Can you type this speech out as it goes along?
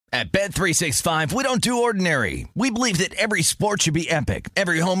At Bet365, we don't do ordinary. We believe that every sport should be epic.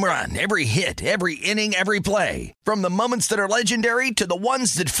 Every home run, every hit, every inning, every play. From the moments that are legendary to the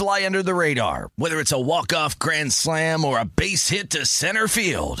ones that fly under the radar. Whether it's a walk-off grand slam or a base hit to center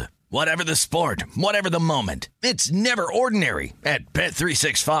field. Whatever the sport, whatever the moment. It's never ordinary at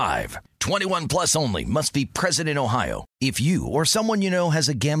Bet365. 21 plus only. Must be present in Ohio. If you or someone you know has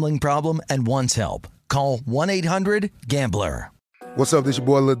a gambling problem and wants help, call 1-800-GAMBLER. What's up, this your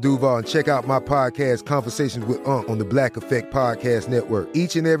boy Lil Duval, and check out my podcast, Conversations with Unc, on the Black Effect Podcast Network.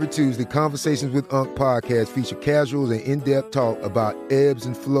 Each and every Tuesday, Conversations with Unc podcast feature casuals and in-depth talk about ebbs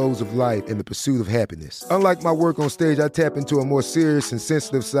and flows of life and the pursuit of happiness. Unlike my work on stage, I tap into a more serious and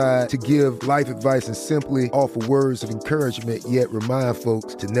sensitive side to give life advice and simply offer words of encouragement, yet remind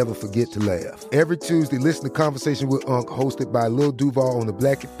folks to never forget to laugh. Every Tuesday, listen to Conversations with Unc, hosted by Lil Duval on the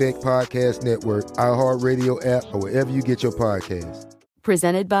Black Effect Podcast Network, iHeartRadio app, or wherever you get your podcasts.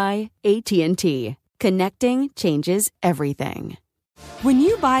 Presented by AT&T. Connecting changes everything. When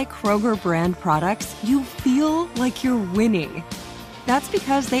you buy Kroger brand products, you feel like you're winning. That's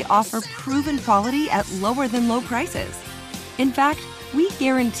because they offer proven quality at lower than low prices. In fact, we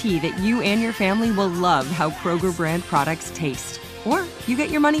guarantee that you and your family will love how Kroger brand products taste, or you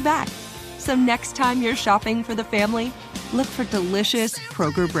get your money back. So next time you're shopping for the family, look for delicious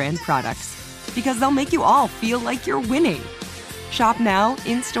Kroger brand products, because they'll make you all feel like you're winning. Shop now,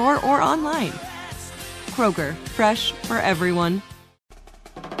 in-store, or online. Kroger, fresh for everyone.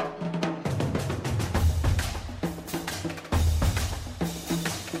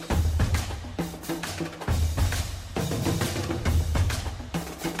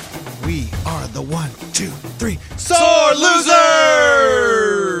 We are the 1, 2, 3 sore losers!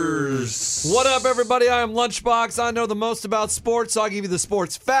 What up, everybody? I am Lunchbox. I know the most about sports, so I'll give you the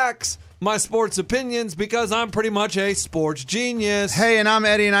sports facts, my sports opinions, because I'm pretty much a sports genius. Hey, and I'm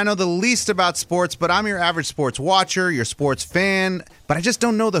Eddie, and I know the least about sports, but I'm your average sports watcher, your sports fan, but I just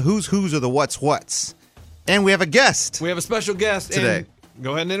don't know the who's or the what's. And we have a guest. We have a special guest today. And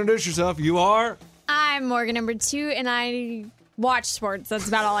go ahead and introduce yourself. You are? I'm Morgan number 2, and I watch sports. That's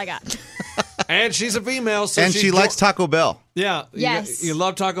about all I got. And she's a female. So and she likes Taco Bell. Yeah. Yes. You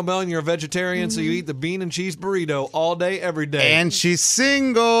love Taco Bell, and you're a vegetarian, so you eat the bean and cheese burrito all day, every day. And she's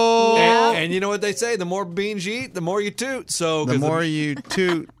single. And you know what they say, the more beans you eat, the more you toot. So the more you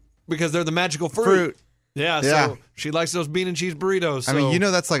toot. Because they're the magical fruit. Yeah, Yeah. so she likes those bean and cheese burritos. So I mean, you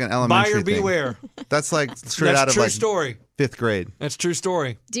know that's like an elementary buyer thing. beware. That's like straight out of true like story. 5th grade. That's true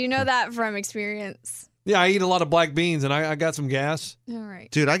story. Do you know that from experience? Yeah, I eat a lot of black beans, and I got some gas. All right.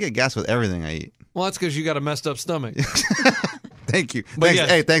 Dude, I get gas with everything I eat. Well, that's because you got a messed up stomach. Thank you. But Thanks. yes.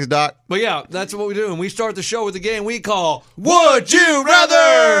 Hey, thanks, Doc. But yeah, that's what we do. And we start the show with a game we call Would You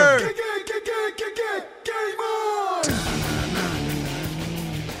Rather?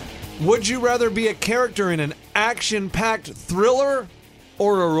 Would you rather be a character in an action-packed thriller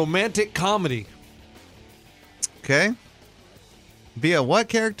or a romantic comedy? Okay. Be a what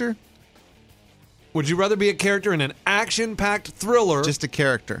character? Would you rather be a character in an action-packed thriller Just a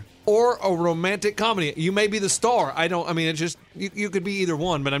character. or a romantic comedy? You may be the star. It's just, you could be either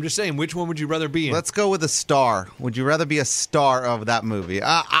one, but I'm just saying, which one would you rather be in? Let's go with a star. Would you rather be a star of that movie?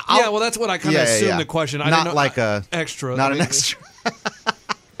 Yeah, well, that's what I kind of assumed the question. I Not didn't know, like a extra. Not an extra.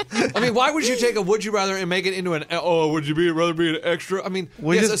 I mean, why would you take a would you rather and make it into an would you rather be an extra? I mean,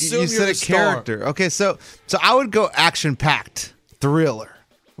 Well, yes, just- assume you you're said the a star. character. Okay, so I would go action packed thriller.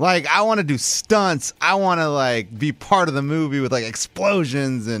 Like I want to do stunts. I want to like be part of the movie with like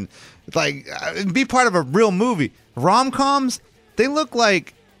explosions and like be part of a real movie. Rom-coms, they look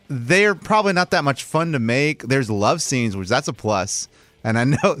like they're probably not that much fun to make. There's love scenes, which that's a plus. And I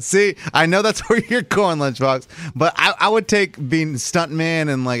know that's where you're going, Lunchbox. But I would take being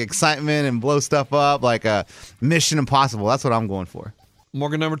stuntman and like excitement and blow stuff up like a Mission Impossible. That's what I'm going for.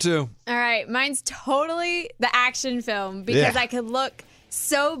 Morgan number 2. All right. Mine's totally the action film because Yeah. I could look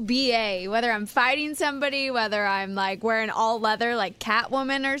so BA, whether I'm fighting somebody, whether I'm like wearing all leather like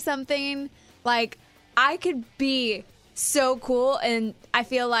Catwoman or something. Like, I could be so cool, and I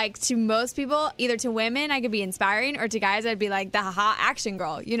feel like to most people, either to women, I could be inspiring, or to guys, I'd be like the hot action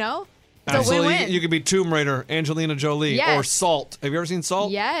girl, you know? It's Absolutely. a win-win. You could be Tomb Raider, Angelina Jolie, Yes. or Salt. Have you ever seen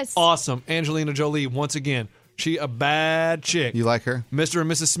Salt? Yes. Awesome. Angelina Jolie, once again. She a bad chick. You like her? Mr. and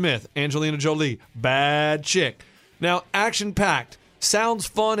Mrs. Smith, Angelina Jolie, bad chick. Now, action-packed. Sounds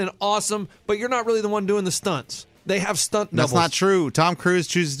fun and awesome, but you're not really the one doing the stunts. They have stunt doubles. That's not true. Tom Cruise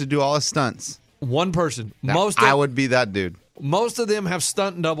chooses to do all his stunts. One person. I would be that dude. Most of them have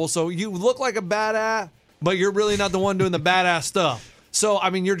stunt doubles, so you look like a badass, but you're really not the one doing the badass stuff. So, I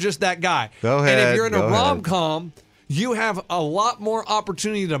mean, you're just that guy. Go And ahead, if you're in a go ahead. rom-com, you have a lot more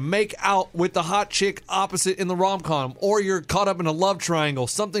opportunity to make out with the hot chick opposite in the rom-com, or you're caught up in a love triangle,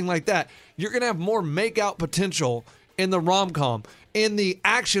 something like that. You're going to have more make-out potential in the rom-com. In the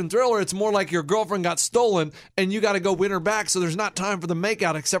action thriller, it's more like your girlfriend got stolen and you got to go win her back, so there's not time for the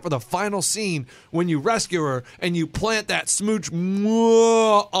make-out except for the final scene when you rescue her and you plant that smooch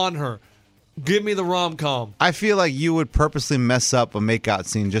on her. Give me the rom-com. I feel like you would purposely mess up a makeout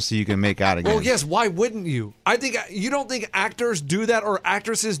scene just so you can make out again. Well, yes, why wouldn't you? I think you don't think actors do that or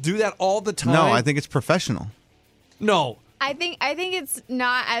actresses do that all the time? No, I think it's professional. No. I think it's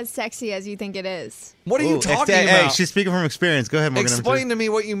not as sexy as you think it is. What are you talking Hey, about? she's speaking from experience. Go ahead, Morgan. Explain to me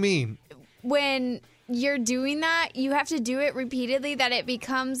what you mean. When you're doing that, you have to do it repeatedly that it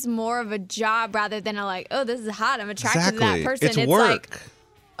becomes more of a job rather than a like, oh, this is hot, I'm attracted to that person. It's work. Like,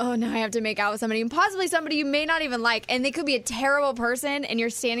 oh, now I have to make out with somebody, and possibly somebody you may not even like, and they could be a terrible person, and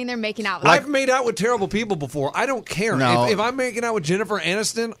you're standing there making out with I've them. made out with terrible people before. I don't care. No. If I'm making out with Jennifer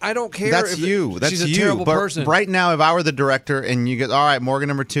Aniston, I don't care That's if you. That's she's a you. terrible But person. right now, if I were the director and you get, all right, Morgan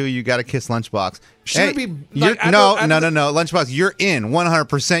number 2, you got to kiss Lunchbox. Should it be, you're- like, no, after no, the- no, no. Lunchbox, you're in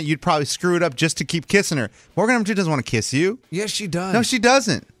 100%. You'd probably screw it up just to keep kissing her. Morgan number 2 doesn't want to kiss you. Yes, she does. No, she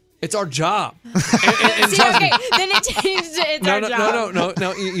doesn't. It's our job. and See, trust me, okay, then it changed to it's no, our no, job.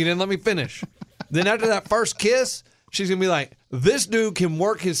 no. You didn't let me finish. Then after that first kiss, she's gonna be like, "This dude can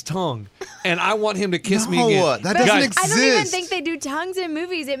work his tongue, and I want him to kiss me again." No, that But doesn't Guys, exist. I don't even think they do tongues in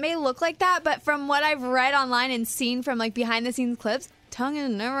movies. It may look like that, but from what I've read online and seen from like behind the scenes clips, tongue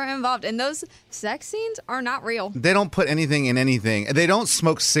is never involved. And those sex scenes are not real. They don't put anything in anything. They don't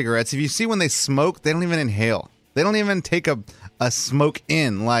smoke cigarettes. If you see when they smoke, they don't even inhale. They don't even take a smoke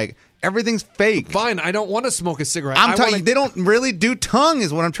in. Like, everything's fake. Fine, I don't want to smoke a cigarette. I'm I telling wanna- you, they don't really do tongue.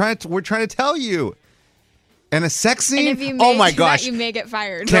 Is what we're trying to tell you. And a sex scene. And if you Oh may my do gosh! that, you may get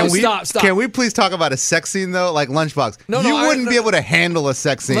fired. No, Can we stop. Can we please talk about a sex scene though? Like Lunchbox, No, you I- wouldn't be able to handle a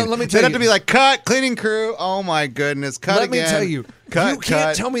sex scene. Let me tell They'd have you. to be like, cut, cleaning crew. Oh my goodness, cut Let again. me tell you, cut, you can't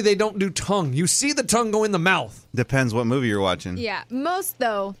cut. tell me they don't do tongue. You see the tongue go in the mouth. Depends what movie you're watching. Yeah, most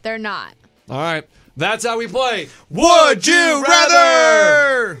though they're not. All right, that's how we play. Would you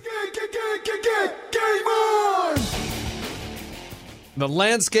rather? The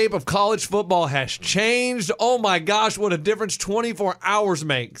landscape of college football has changed. Oh my gosh, what a difference 24 hours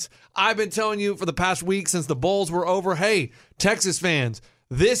makes. I've been telling you for the past week since the Bowls were over, hey, Texas fans,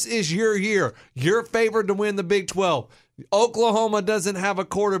 this is your year. You're favored to win the Big 12. Oklahoma doesn't have a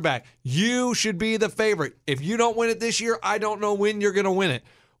quarterback. You should be the favorite. If you don't win it this year, I don't know when you're going to win it.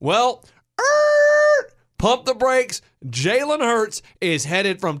 Well, pump the brakes. Jalen Hurts is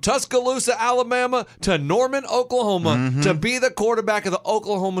headed from Tuscaloosa, Alabama to Norman, Oklahoma to be the quarterback of the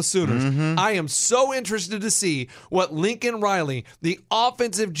Oklahoma Sooners. I am so interested to see what Lincoln Riley, the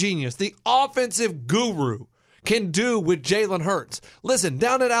offensive genius, the offensive guru, can do with Jalen Hurts. Listen,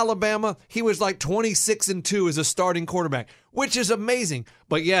 down at Alabama, he was like 26-2 as a starting quarterback, which is amazing.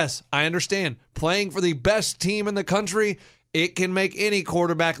 But yes, I understand. Playing for the best team in the country, it can make any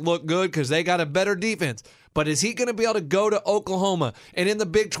quarterback look good because they got a better defense. But is he going to be able to go to Oklahoma and in the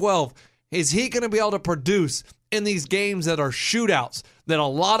Big 12, is he going to be able to produce in these games that are shootouts, that a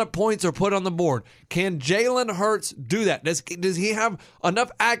lot of points are put on the board? Can Jalen Hurts do that? Does he have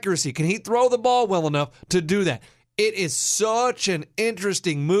enough accuracy? Can he throw the ball well enough to do that? It is such an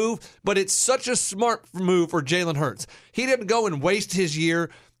interesting move, but it's such a smart move for Jalen Hurts. He didn't go and waste his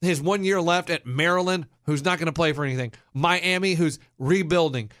 1 year left at Maryland, who's not going to play for anything. Miami, who's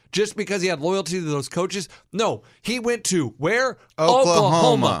rebuilding, just because he had loyalty to those coaches. No, he went to where?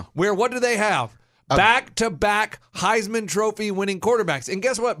 Oklahoma. Where what do they have? Back-to-back Heisman Trophy winning quarterbacks. And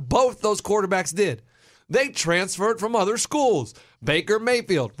guess what? Both those quarterbacks did. They transferred from other schools. Baker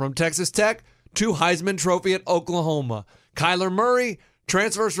Mayfield from Texas Tech to Heisman Trophy at Oklahoma. Kyler Murray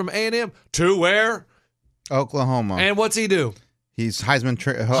transfers from A&M to where? Oklahoma. And what's he do? He's Heisman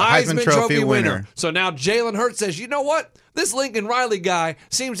Trophy winner. So now Jalen Hurts says, you know what? This Lincoln Riley guy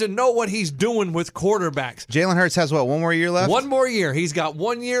seems to know what he's doing with quarterbacks. Jalen Hurts has what, one more year left? One more year. He's got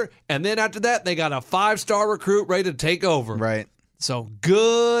 1 year, and then after that, they got a 5-star recruit ready to take over. Right. So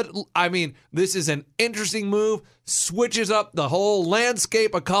good. I mean, this is an interesting move. Switches up the whole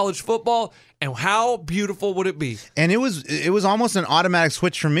landscape of college football. And how beautiful would it be? And it was almost an automatic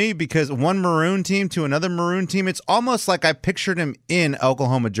switch for me because one maroon team to another maroon team, it's almost like I pictured him in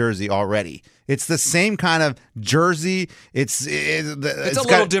Oklahoma jersey already. It's the same kind of jersey. It's a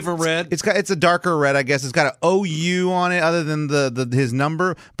little different red. It's a darker red, I guess. It's got an OU on it other than his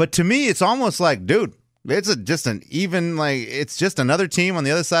number. But to me, it's almost like, dude, it's just another team on the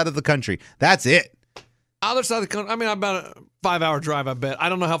other side of the country. That's it. Other side of the country, I mean, about a 5-hour drive, I bet. I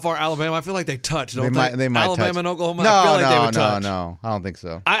don't know how far Alabama. I feel like they touch, don't they? They might Alabama touch. and Oklahoma, No, I feel like they would touch. No. I don't think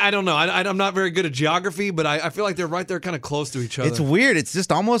so. I don't know. I'm not very good at geography, but I feel like they're right there kind of close to each other. It's weird. It's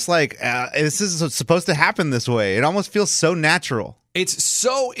just almost like this is supposed to happen this way. It almost feels so natural. It's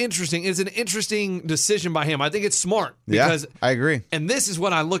so interesting. It's an interesting decision by him. I think it's smart. Because, I agree. And this is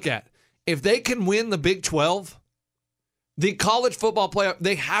what I look at. If they can win the Big 12, the college football playoff,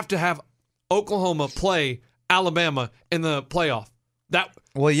 they have to have Oklahoma play Alabama in the playoff.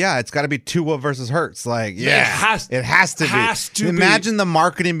 Well, yeah, it's got to be Tua versus Hurts. Like, yeah, it has to be. Imagine the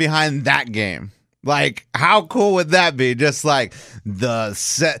marketing behind that game. Like, how cool would that be? Just like the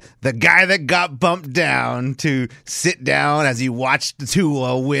guy that got bumped down to sit down as he watched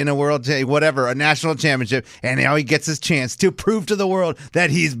Tua win a national championship, and now he gets his chance to prove to the world that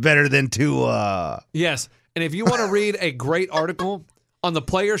he's better than Tua. Yes, and if you want to read a great article on the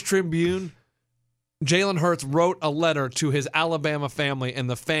Players Tribune, Jalen Hurts wrote a letter to his Alabama family and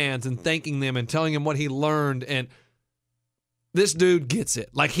the fans and thanking them and telling them what he learned. And this dude gets it.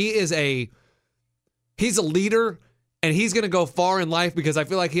 Like, he's a leader, and he's going to go far in life because I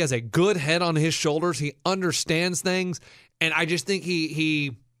feel like he has a good head on his shoulders. He understands things, and I just think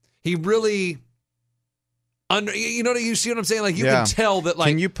he really you see what I'm saying? Like, you can tell that. Like,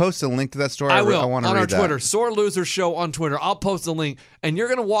 can you post a link to that story? I will. I want to on read our that. Twitter, Sore Loser Show on Twitter. I'll post a link, and you're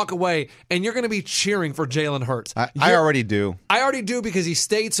going to walk away, and you're going to be cheering for Jalen Hurts. I already do. I already do because he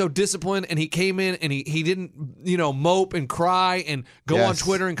stayed so disciplined, and he came in and he didn't mope and cry and go on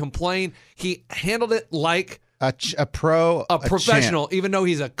Twitter and complain. He handled it like a professional, champ. even though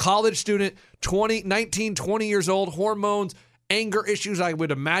he's a college student, 19, 20 years old, hormones, anger issues, I would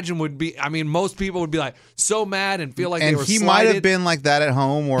imagine would be. I mean, most people would be like so mad and feel like they were slighted. And he might have been like that at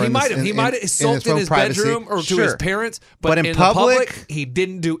home, or he might have sulked in his bedroom or to his parents, but in public, he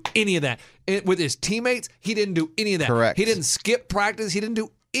didn't do any of that. With his teammates, he didn't do any of that. Correct. He didn't skip practice. He didn't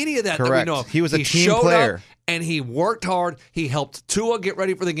do any of that. Correct. That we know of. He was a team showed player. Up, and he worked hard. He helped Tua get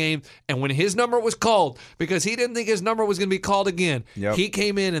ready for the game. And when his number was called, because he didn't think his number was going to be called again, he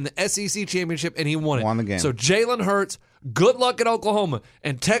came in the SEC championship and he won it. Won the game. So Jalen Hurts, good luck at Oklahoma.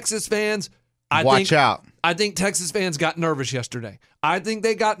 And Texas fans, watch out. I think Texas fans got nervous yesterday. I think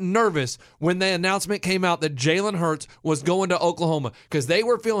they got nervous when the announcement came out that Jalen Hurts was going to Oklahoma because they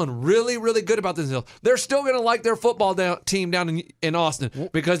were feeling really, really good about this deal. They're still going to like their football team down in Austin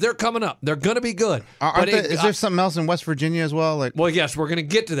because they're coming up. They're going to be good. Is there something else in West Virginia as well? Well, yes, we're going to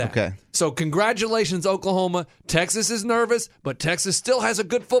get to that. Okay. So congratulations, Oklahoma. Texas is nervous, but Texas still has a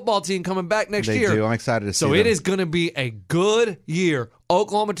good football team coming back next year. They do. I'm excited to see So them. it is going to be a good year,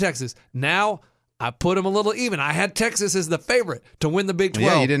 Oklahoma, Texas. Now, I put them a little even. I had Texas as the favorite to win the Big 12.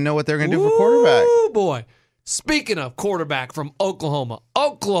 Yeah, you didn't know what they were going to do for quarterback. Oh, boy. Speaking of quarterback from Oklahoma,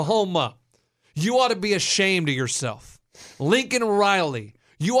 you ought to be ashamed of yourself. Lincoln Riley,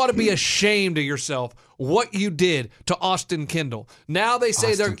 you ought to be ashamed of yourself what you did to Austin Kendall. Now they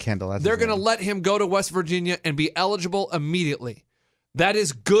say they're going to let him go to West Virginia and be eligible immediately. That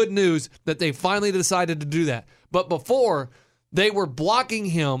is good news that they finally decided to do that. But before, they were blocking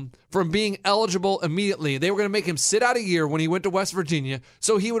him from being eligible immediately. They were going to make him sit out a year when he went to West Virginia,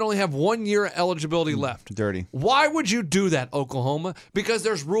 so he would only have 1 year of eligibility left. Dirty. Why would you do that, Oklahoma? Because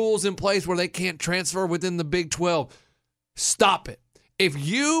there's rules in place where they can't transfer within the Big 12. Stop it. If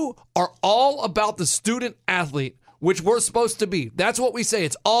you are all about the student athlete, which we're supposed to be, that's what we say.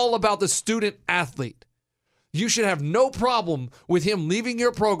 It's all about the student athlete. You should have no problem with him leaving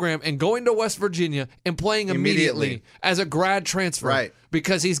your program and going to West Virginia and playing immediately as a grad transfer, right?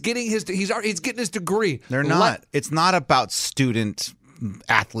 Because he's getting his degree. They're not. It's not about student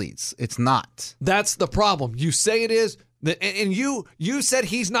athletes. It's not. That's the problem. You say it is, and you said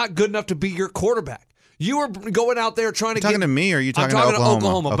he's not good enough to be your quarterback. You were going out there trying to talking to me, or are you talking I'm to talking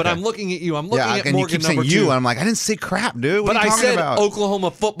Oklahoma? Okay. But I'm looking at you. I'm looking at Morgan you keep number saying you, 2. and I'm like, I didn't say crap, dude. What but are you I talking said about?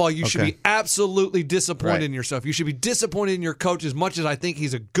 Oklahoma football. You should be absolutely disappointed in yourself. You should be disappointed in your coach as much as I think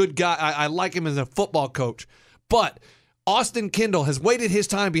he's a good guy. I like him as a football coach. But Austin Kendall has waited his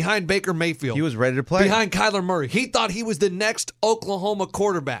time behind Baker Mayfield. He was ready to play. Behind Kyler Murray. He thought he was the next Oklahoma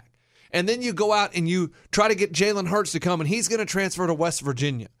quarterback. And then you go out and you try to get Jalen Hurts to come, and he's going to transfer to West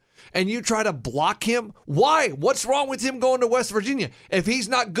Virginia. And you try to block him? Why? What's wrong with him going to West Virginia? If he's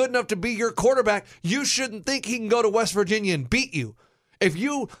not good enough to be your quarterback, you shouldn't think he can go to West Virginia and beat you. If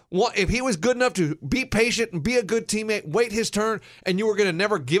he was good enough to be patient and be a good teammate, wait his turn, and you were going to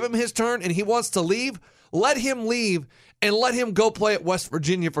never give him his turn and he wants to leave, let him leave and let him go play at West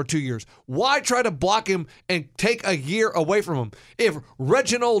Virginia for 2 years. Why try to block him and take a year away from him? If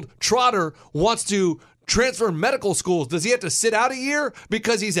Reginald Trotter wants to transfer medical schools. Does he have to sit out a year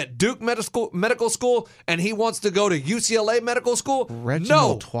because he's at Duke Medical School and he wants to go to UCLA Medical School?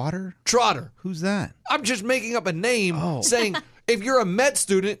 Reginald No. Trotter? Who's that? I'm just making up a name saying if you're a med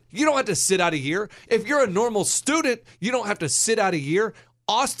student, you don't have to sit out a year. If you're a normal student, you don't have to sit out a year.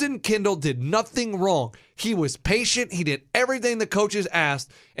 Austin Kendall did nothing wrong. He was patient. He did everything the coaches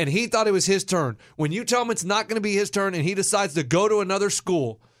asked, and he thought it was his turn. When you tell him it's not going to be his turn and he decides to go to another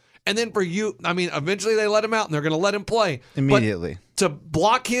school, and then for you, I mean, eventually they let him out and they're going to let him play. Immediately. But to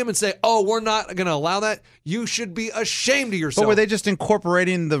block him and say, oh, we're not going to allow that, you should be ashamed of yourself. But were they just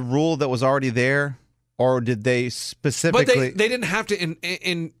incorporating the rule that was already there, or did they specifically? But they didn't have to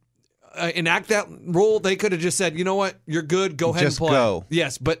enact that rule. They could have just said, you know what, you're good, go ahead Just and play. go.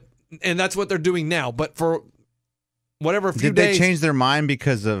 Yes, and that's what they're doing now. But for whatever few Did days. they change their mind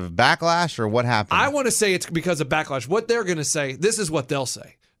because of backlash, or what happened? I want to say it's because of backlash. What they're going to say, this is what they'll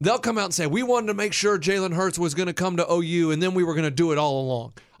say. They'll come out and say, we wanted to make sure Jalen Hurts was going to come to OU, and then we were going to do it all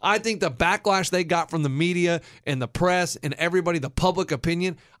along. I think the backlash they got from the media and the press and everybody, the public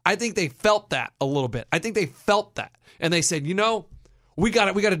opinion, I think they felt that a little bit. I think they felt that. And they said, you know, we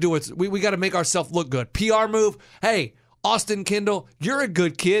got to do it. We got to make ourselves look good. PR move. Hey, Austin Kendall, you're a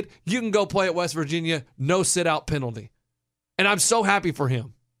good kid. You can go play at West Virginia. No sit-out penalty. And I'm so happy for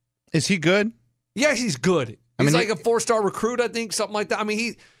him. Is he good? Yeah, he's good. He's like a 4-star recruit, I think, something like that. I mean,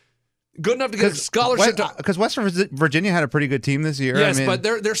 he's good enough to get a scholarship. Because West Virginia had a pretty good team this year. Yes, but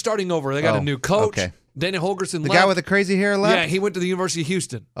they're starting over. They got a new coach. Okay. Daniel Holgerson The left. guy with the crazy hair left? Yeah, he went to the University of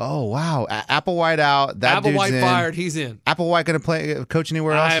Houston. Oh, wow. Applewhite out. That Applewhite dude's in. fired. He's in. Applewhite going to coach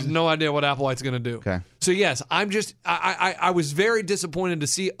anywhere else? I have no idea what Applewhite's going to do. Okay. So, yes, I was very disappointed to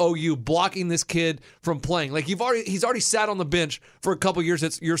see OU blocking this kid from playing. Like, he's already sat on the bench for a couple years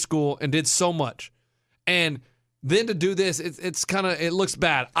at your school and did so much. And then to do this, it looks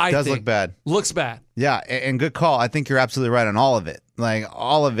bad. It does look bad. Looks bad. Yeah, and good call. I think you're absolutely right on all of it. Like,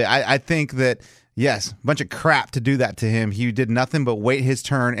 all of it. I think that, yes, a bunch of crap to do that to him. He did nothing but wait his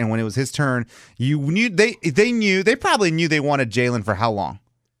turn, and when it was his turn, they probably knew they wanted Jalen for how long?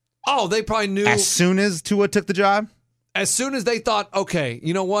 Oh, they probably knew. As soon as Tua took the job? As soon as they thought, okay,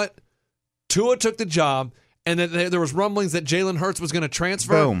 you know what? Tua took the job, and then there was rumblings that Jalen Hurts was going to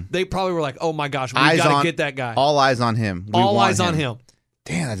transfer. Boom. They probably were like, oh my gosh, we've got to get that guy. All eyes on him. All eyes on him.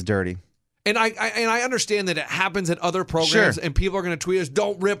 Damn, that's dirty. And I understand that it happens at other programs, and people are going to tweet us,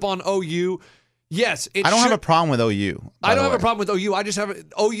 don't rip on OU. Yes, I don't have a problem with OU. I don't have a problem with OU. I just have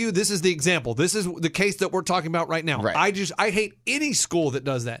OU. This is the example. This is the case that we're talking about right now. Right. I hate any school that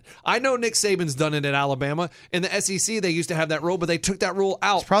does that. I know Nick Saban's done it at Alabama. In the SEC, they used to have that rule, but they took that rule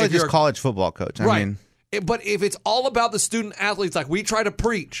out. It's probably just college football coach. Right. I mean, but if it's all about the student athletes, like we try to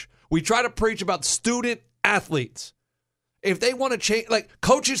preach about student athletes. If they want to change, like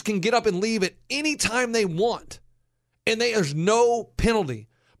coaches can get up and leave at any time they want, and there's no penalty.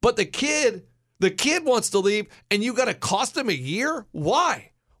 But the kid wants to leave, and you got to cost him a year?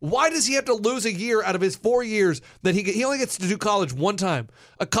 Why? Why does he have to lose a year out of his 4 years that he only gets to do college one time?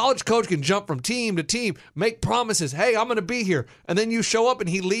 A college coach can jump from team to team, make promises. Hey, I'm going to be here. And then you show up and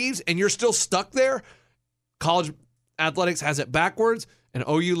he leaves and you're still stuck there? College athletics has it backwards, and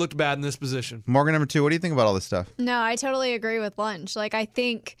OU looked bad in this position. Morgan, number 2, what do you think about all this stuff? No, I totally agree with Lunch. Like, I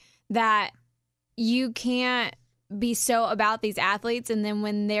think that you can't be so about these athletes, and then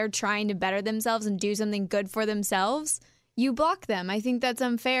when they're trying to better themselves and do something good for themselves, you block them. I think that's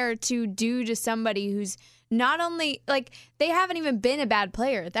unfair to do to somebody who's not only, like, they haven't even been a bad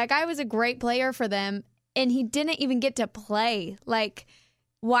player. That guy was a great player for them, and he didn't even get to play. Like,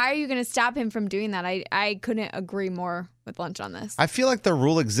 why are you going to stop him from doing that? I couldn't agree more with Lunch on this. I feel like the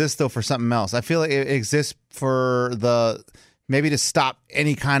rule exists, though, for something else. I feel like it exists for maybe to stop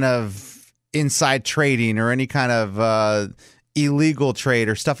any kind of inside trading or any kind of illegal trade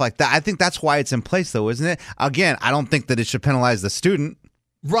or stuff like that. I think that's why it's in place, though, isn't it? Again, I don't think that it should penalize the student.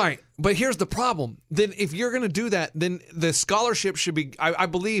 Right. But here's the problem. Then if you're going to do that, then the scholarship should be, I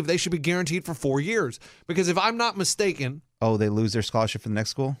believe they should be guaranteed for 4 years. Because if I'm not mistaken. Oh, they lose their scholarship for the next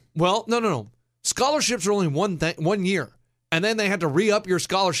school? Well, no. Scholarships are only 1 year. And then they had to re-up your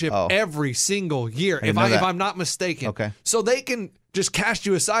scholarship every single year, if I'm not mistaken. Okay. So they can just cast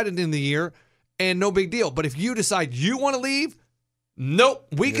you aside at the end of the year and no big deal. But if you decide you want to leave, nope,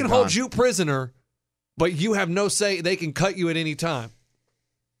 we can hold you prisoner, but you have no say. They can cut you at any time.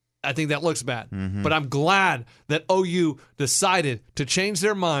 I think that looks bad. Mm-hmm. But I'm glad that OU decided to change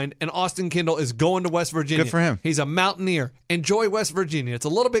their mind, and Austin Kendall is going to West Virginia. Good for him. He's a Mountaineer. Enjoy West Virginia. It's a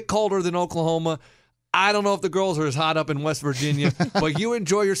little bit colder than Oklahoma. I don't know if the girls are as hot up in West Virginia, but you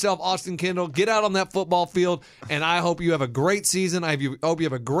enjoy yourself, Austin Kendall. Get out on that football field, and I hope you have a great season. I hope you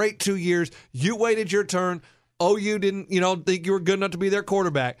have a great 2 years. You waited your turn. OU didn't, think you were good enough to be their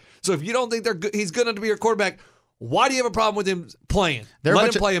quarterback. So if you don't think he's good enough to be your quarterback, why do you have a problem with him playing?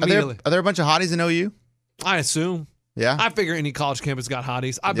 Let him play immediately. Are there a bunch of hotties in OU? I assume. Yeah. I figure any college campus got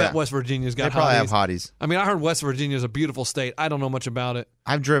hotties. I bet West Virginia's got hotties. They probably have hotties. I mean, I heard West Virginia is a beautiful state. I don't know much about it.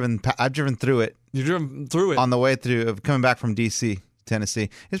 I've driven through it. You've driven through it? On the way through, coming back from D.C.,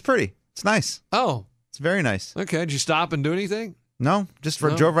 Tennessee. It's pretty. It's nice. Oh. It's very nice. Okay. Did you stop and do anything? No. Just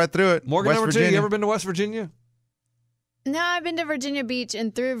drove right through it. Morgan, number 2, you ever been to West Virginia? No, I've been to Virginia Beach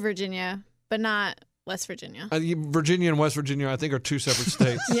and through Virginia, but not West Virginia. Virginia and West Virginia, I think, are two separate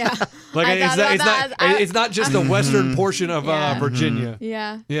states. Yeah. It's not just the western portion of Virginia.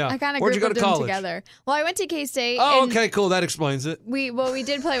 Yeah. Yeah. I kind of Where'd you grouped go to them college? together. Well, I went to K-State. Oh, okay, cool. That explains it. We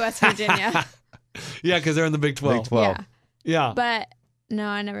did play West Virginia. Yeah, because they're in the Big 12. Big 12. Yeah. But no,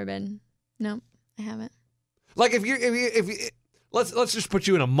 I've never been. No, I haven't. Like if you let's just put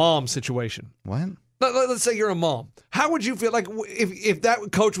you in a mom situation. What? Let's say you're a mom. How would you feel like if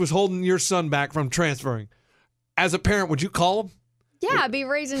that coach was holding your son back from transferring? As a parent, would you call him? Yeah, I'd be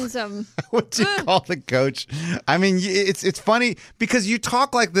raising some. Would you call the coach? I mean, it's funny because you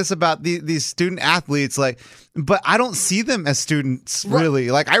talk like this about these student athletes, but I don't see them as students really.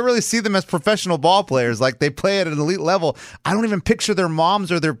 Like I really see them as professional ball players. Like they play at an elite level. I don't even picture their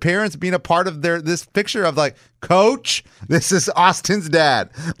moms or their parents being a part of this picture of like, coach, this is Austin's dad.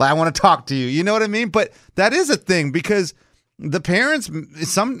 Like I want to talk to you. You know what I mean? But that is a thing because the parents,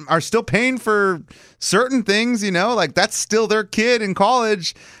 some are still paying for certain things, like that's still their kid in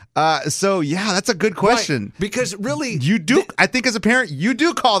college. So yeah, that's a good question. Right. Because really, you do. I think as a parent, you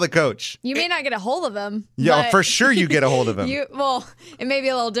do call the coach. You may not get a hold of him. Yeah, for sure you get a hold of him. It may be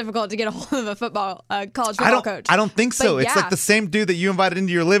a little difficult to get a hold of a college football coach. I don't think so. But it's like the same dude that you invited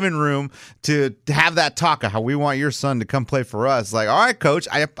into your living room to have that talk of how we want your son to come play for us. Like, all right, coach,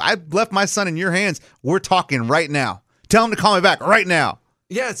 I left my son in your hands. We're talking right now. Tell him to call me back right now.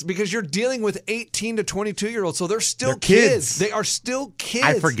 Yes, because you're dealing with 18 to 22-year-olds, so they're still kids. They are still kids.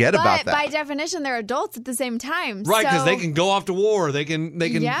 I forget about that. By definition, they're adults at the same time. Right, because they can go off to war. They can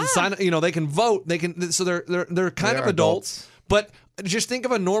sign. They can vote. They can. So they're kind of adults. But just think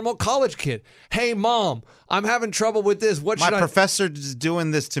of a normal college kid. Hey, mom, I'm having trouble with this. What should my professor is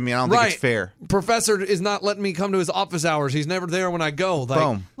doing this to me. I don't think it's fair. Professor is not letting me come to his office hours. He's never there when I go.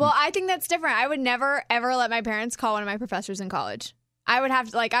 Boom. Well, I think that's different. I would never ever let my parents call one of my professors in college. I would have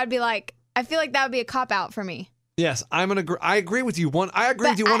to I'd be like, I feel like that would be a cop out for me. Yes, I agree with you. I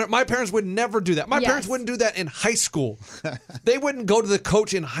agree with you. My parents would never do that. My parents wouldn't do that in high school. They wouldn't go to the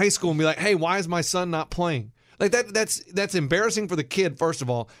coach in high school and be like, "Hey, why is my son not playing?" Like that's embarrassing for the kid, first of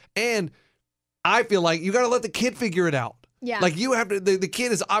all. And I feel like you got to let the kid figure it out. Yeah. Like you have to, the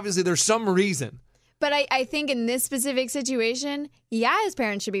kid is obviously, there's some reason. But I think in this specific situation, his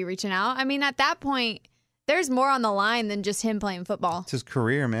parents should be reaching out. I mean, at that point, there's more on the line than just him playing football. It's his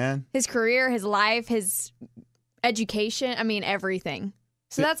career, man. His career, his life, his education. I mean, everything.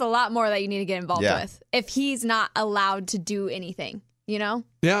 So that's a lot more that you need to get involved with if he's not allowed to do anything, Yeah.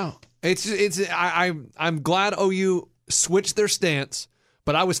 I'm glad OU switched their stance,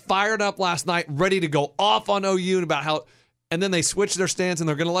 but I was fired up last night, ready to go off on OU about how, and then they switched their stance and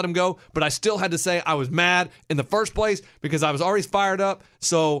they're going to let him go. But I still had to say I was mad in the first place because I was already fired up.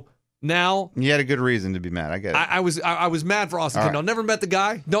 So now you had a good reason to be mad. I get it. I was mad for Austin Kendall. Never met the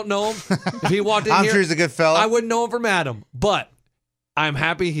guy. Don't know him. If he walked in I'm here, sure he's a good fella. I wouldn't know him from Adam, but I'm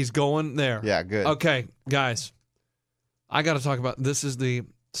happy he's going there. Yeah, good. Okay, guys, I got to talk about, this is the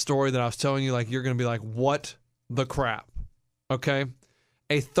story that I was telling you, like, you're going to be like, what the crap? Okay.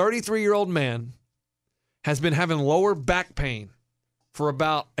 A 33-year-old man has been having lower back pain for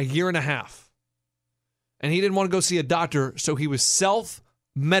about a year and a half. And he didn't want to go see a doctor, so he was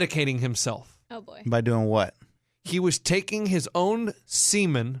self-medicating himself. Oh, boy. By doing what? He was taking his own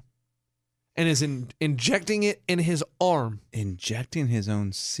semen and is injecting it in his arm. Injecting his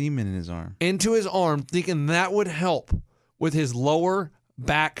own semen in his arm? Into his arm, thinking that would help with his lower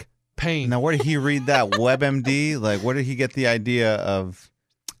back pain. Now, where did he read that? WebMD? Like, where did he get the idea of?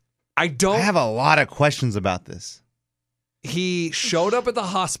 I have a lot of questions about this. He showed up at the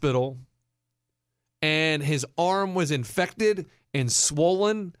hospital, and his arm was infected and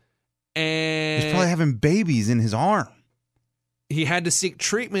swollen, and he's probably having babies in his arm. He had to seek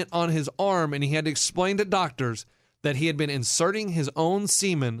treatment on his arm, and he had to explain to doctors that he had been inserting his own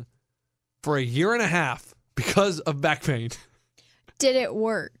semen for a year and a half because of back pain. Did it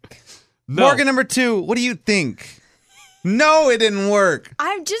work? No. Morgan number 2, what do you think? No, it didn't work.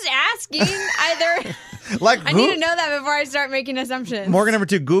 I'm just asking. Either Like I need to know that before I start making assumptions. Morgan number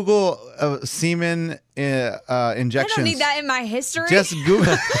 2, Google semen injections. I don't need that in my history. Just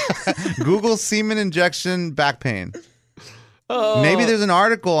Google Google semen injection back pain. Maybe there's an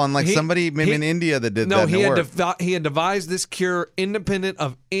article on somebody in India that did that. No, and he had devised this cure independent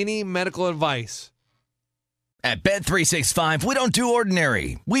of any medical advice. At Bet365, we don't do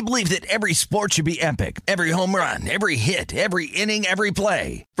ordinary. We believe that every sport should be epic. Every home run, every hit, every inning, every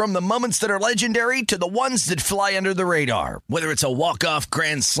play. From the moments that are legendary to the ones that fly under the radar. Whether it's a walk-off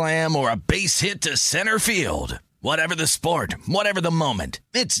grand slam or a base hit to center field. Whatever the sport, whatever the moment.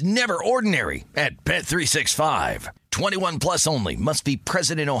 It's never ordinary at Bet365. 21 plus only. Must be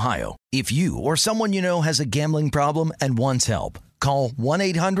present in Ohio. If you or someone you know has a gambling problem and wants help, call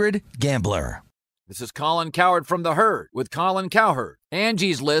 1-800-GAMBLER. This is Colin Cowherd from The Herd with Colin Cowherd.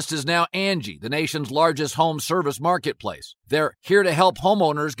 Angie's List is now Angie, the nation's largest home service marketplace. They're here to help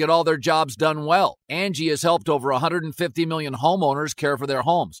homeowners get all their jobs done well. Angie has helped over 150 million homeowners care for their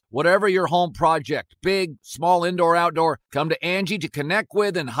homes. Whatever your home project, big, small, indoor, outdoor, come to Angie to connect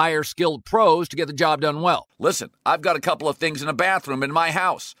with and hire skilled pros to get the job done well. Listen, I've got a couple of things in a bathroom in my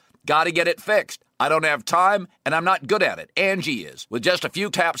house. Got to get it fixed. I don't have time, and I'm not good at it. Angie is. With just a few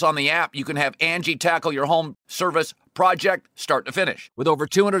taps on the app, you can have Angie tackle your home service project start to finish. With over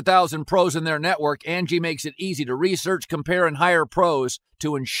 200,000 pros in their network, Angie makes it easy to research, compare, and hire pros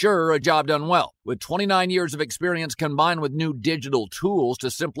to ensure a job done well. With 29 years of experience combined with new digital tools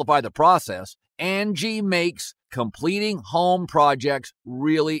to simplify the process, Angie makes completing home projects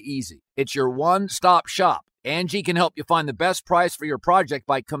really easy. It's your one-stop shop. Angie can help you find the best price for your project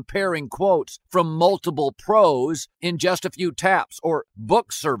by comparing quotes from multiple pros in just a few taps, or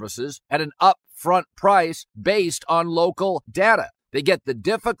book services at an upfront price based on local data. They get the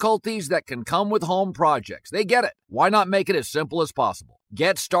difficulties that can come with home projects. They get it. Why not make it as simple as possible?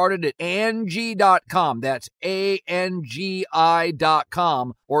 Get started at Angie.com. That's ANGI.com,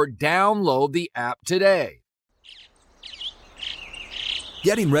 or download the app today.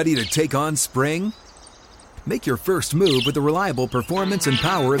 Getting ready to take on spring? Make your first move with the reliable performance and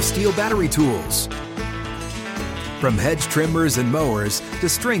power of Steel battery tools. From hedge trimmers and mowers to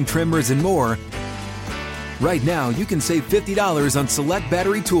string trimmers and more, right now you can save $50 on select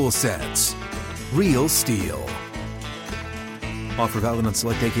battery tool sets. Real Steel. Offer valid on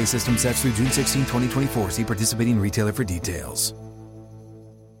select AK system sets through June 16, 2024. See participating retailer for details.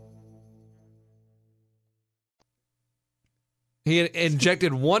 He had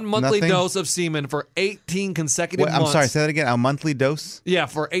injected one monthly dose of semen for 18 consecutive months. I'm sorry, say that again. A monthly dose? Yeah,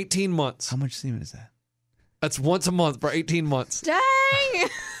 for 18 months. How much semen is that? That's once a month for 18 months. Dang!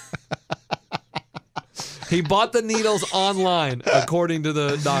 He bought the needles online, according to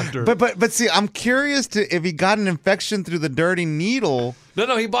the doctor. But see, I'm curious if he got an infection through the dirty needle.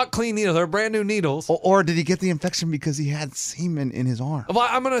 No, he bought clean needles. They're brand new needles. Or did he get the infection because he had semen in his arm? Well,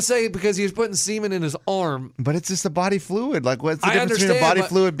 I'm going to say because he was putting semen in his arm. But it's just a body fluid. Like, what's the difference between a body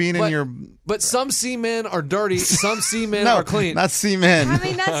fluid being in your... But some semen are dirty. Some semen are clean. Not semen. I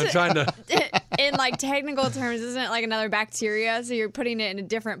mean, that's... I'm trying to... In, like, technical terms, isn't it like another bacteria? So you're putting it in a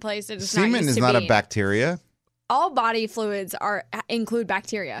different place that it's semen not used is to not being. a bacteria. All body fluids include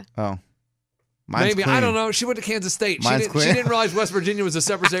bacteria. Oh. Maybe. Clean. I don't know. She went to Kansas State. She Mine's didn't realize West Virginia was a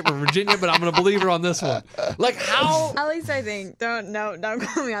separate state from Virginia, but I'm going to believe her on this one. Like, how? At least I think. Don't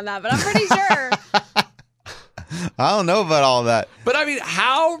quote me on that, but I'm pretty sure. I don't know about all that. But I mean,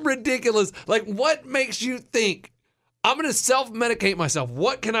 how ridiculous. Like, what makes you think I'm going to self-medicate myself?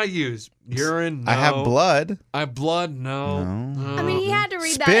 What can I use? Urine? No. I have blood. I have blood? No. I mean, he had to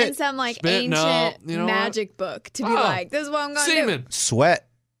read that Spit. in some like Spit, no. ancient You know magic book to be like, this is what I'm going to do. Semen. Sweat.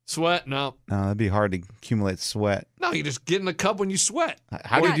 Sweat? No. No, that'd be hard to accumulate sweat. No, you just get in a cup when you sweat.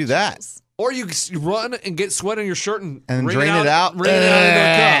 How do you do that? Or you run and get sweat on your shirt and drain it out. Drain it out into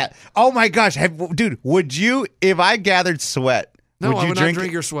a cup. Oh my gosh, dude! Would you, if I gathered sweat? No, would you I would drink not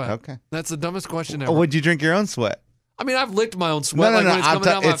drink your sweat. Okay, that's the dumbest question ever. Or would you drink your own sweat? I mean, I've licked my own sweat. No, when it's coming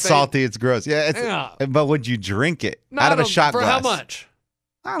out my it's face. salty. It's gross. Yeah, But would you drink it out of a shot for glass? how much?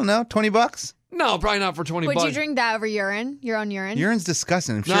 I don't know, $20. No, probably not for 20 Would bucks. you drink that over urine? Your own urine? Urine's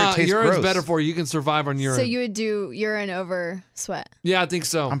disgusting. I'm sure No, it tastes urine's gross. better for you. You can survive on urine. So you would do urine over sweat? Yeah, I think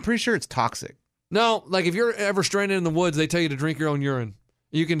so. I'm pretty sure it's toxic. No, like if you're ever stranded in the woods, they tell you to drink your own urine.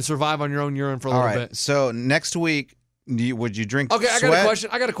 You can survive on your own urine for a All little right. bit. So next week, would you drink? Okay, sweat,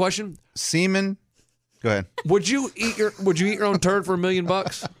 I got a question. Semen. Go ahead. Would you eat your own turd for $1 million?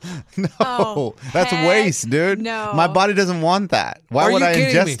 No, Oh, that's heck waste, dude. no. My body doesn't want that. Why Are would you I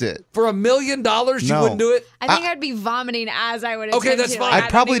kidding ingest me? it? For $1 million, you No. wouldn't do it? I think I'd be vomiting as I would. Okay, attempt that's to. fine. Like, I I'd don't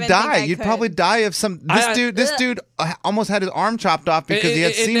probably even think die. I You'd could. probably die of some. This dude almost had his arm chopped off because he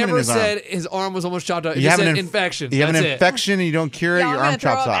had semen in his arm. It never said his arm was almost chopped off. It You just have said an infection. You have an That's it. infection and you don't cure it, Yeah, your I'm arm gonna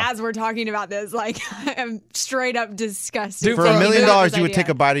throw chops up off. as we're talking about this. Like, I'm straight up disgusted. Dude, For for $1 million, This you would idea. take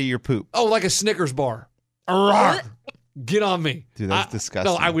a bite of your poop. Oh, like a Snickers bar. Arrgh. Get on me. Dude, that's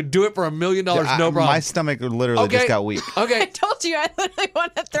disgusting. No, I would do it for $1 million, no I- problem. My stomach literally Okay. just got weak. I Okay, told you I literally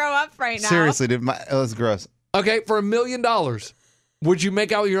want to throw up right now. Seriously, dude, it was gross. okay, for $1 million, would you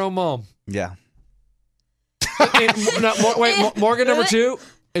make out with your own mom? Yeah. Morgan number 2,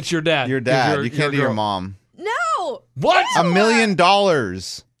 it's your dad. Your dad. Your- You can't do your girl. mom. No. What? $1 million.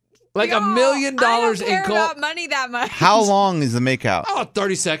 Like No, $1 million I don't in care cold? about money that much. How long is the makeout? Oh,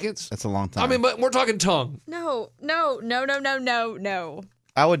 30 seconds. That's a long time. I mean, but we're talking tongue. No.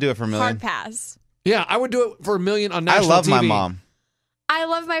 I would do it for $1 million. Hard pass. Yeah, I would do it for $1 million on I national love TV. my mom. I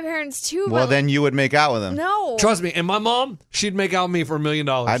love my parents too. Well, but then you would make out with him. no. Trust me, and my mom, she'd make out with me for $1 million.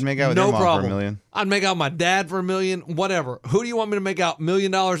 I'd make out with no your mom for problem. $1 million. I'd make out with my dad for $1 million, whatever. Who do you want me to make out $1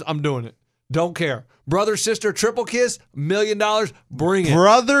 million? I'm doing it. Don't care. Brother, sister, triple kiss, $1 million, bring it.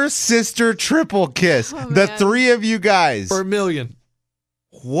 Brother, sister, triple kiss. Oh, The man. 3 of you guys. For $1 million.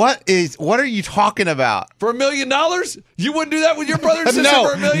 What are you talking about? For $1 million? You wouldn't do that with your brother and sister No,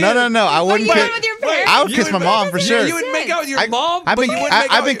 for $1 million? no. I But wouldn't. you kiss- went with your parents. I would You kiss my would- mom for Yeah, sure. you would make out with your mom, I've but been, you wouldn't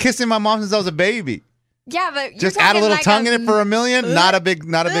make out I've been with kissing my mom since I was a baby. Yeah, but Just you're add a talking little like tongue in it for $1 million. Not a big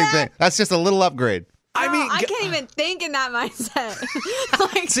thing. That's just a little upgrade. I mean, I can't even think in that mindset.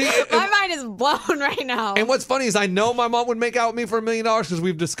 Like, See, my mind is blown right now. And what's funny is I know my mom would make out with me for $1 million because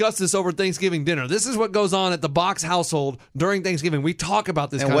we've discussed this over Thanksgiving dinner. This is what goes on at the Box household during Thanksgiving. We talk about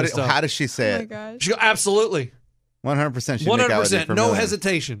this And kind of stuff. how does she say Oh my it? gosh. She go, absolutely. 100%. She'd make out with you 100%. for $1 No million.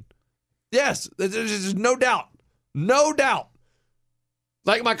 hesitation. Yes. There's no doubt. No doubt.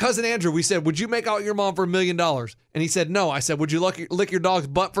 Like my cousin Andrew, we said, would you make out with your mom for $1 million? And he said, no. I said, would you lick your dog's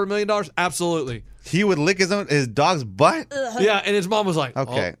butt for $1 million? Absolutely. He would lick his dog's butt? Yeah. And his mom was like,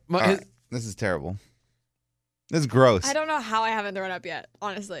 Okay. oh, All right. This is terrible. This is gross. I don't know how I haven't thrown up yet,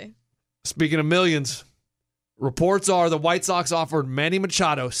 honestly. Speaking of millions, reports are the White Sox offered Manny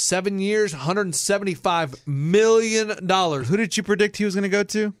Machado 7 years, $175 million. Who did you predict he was going to go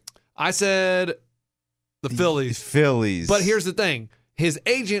to? I said the Phillies. Phillies. But here's the thing. His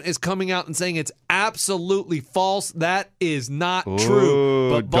agent is coming out and saying it's absolutely false. That is not true. Ooh,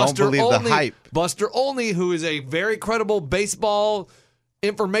 But don't Buster believe the Olney, hype. Buster Olney, who is a very credible baseball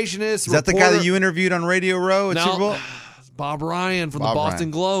informationist. Is that the guy that you interviewed on Radio Row at Super Bowl? Bob Ryan from Bob the Boston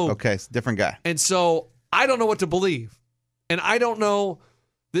Ryan. Globe. Okay, it's a different guy. And so I don't know what to believe. And I don't know.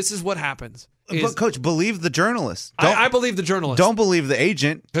 This is what happens. But Coach, believe the journalist. I believe the journalist. Don't believe the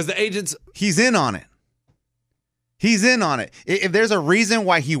agent. Because the agent's. He's in on it. He's in on it. If there's a reason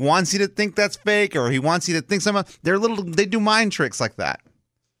why he wants you to think that's fake or he wants you to think something, they do mind tricks like that.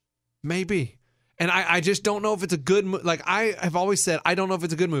 Maybe. And I just don't know if it's a good move. Like I have always said, I don't know if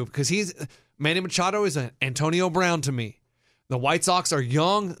it's a good move because Manny Machado is an Antonio Brown to me. The White Sox are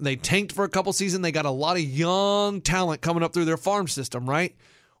young. They tanked for a couple seasons. They got a lot of young talent coming up through their farm system, right?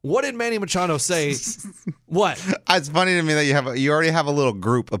 What did Manny Machado say? What? It's funny to me that you already have a little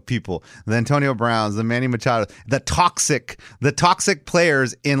group of people: the Antonio Browns, the Manny Machado, the toxic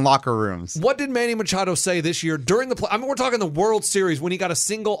players in locker rooms. What did Manny Machado say this year during the play? I mean, we're talking the World Series when he got a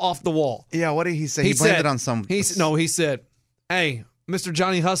single off the wall. Yeah, what did he say? He blamed it on some. He said, "Hey, Mr.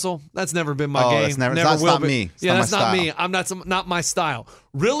 Johnny Hustle, that's never been my Oh, game. that's never will not be." me. It's Yeah, not that's my not style. me. I'm not my style.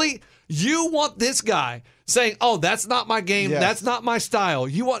 Really? You want this guy saying, "Oh, that's not my game. Yes. That's not my style."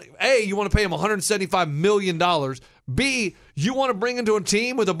 You want to pay him $175 million. B, you want to bring into a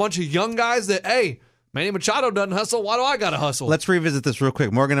team with a bunch of young guys that, hey, Manny Machado doesn't hustle. Why do I got to hustle? Let's revisit this real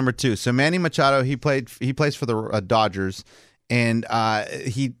quick. Morgan number 2. So Manny Machado, he plays for the Dodgers, and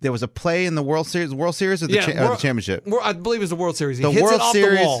there was a play in the World Series or the championship. I believe it's the World Series. He The hits World it off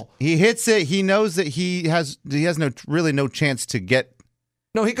Series, the wall. he hits it. He knows that he has no chance to get.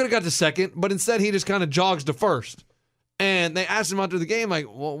 No, he could have got to second, but instead he just kind of jogs to first. And they asked him after the game, like,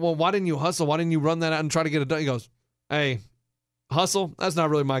 well, why didn't you hustle? Why didn't you run that out and try to get it done? He goes, hey, hustle? That's not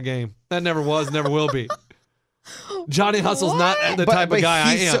really my game. That never was, never will be. Johnny Hustle's not the type of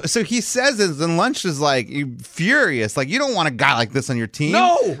guy I am. So he says this, and Lunch is like furious. Like, you don't want a guy like this on your team.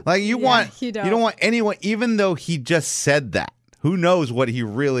 No! Like you you don't. don't want anyone, even though he just said that. Who knows what he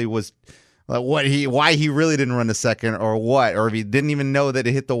really was. Why he really didn't run a second or what, or if he didn't even know that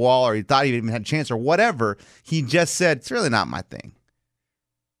it hit the wall or he thought he even had a chance or whatever, he just said, it's really not my thing.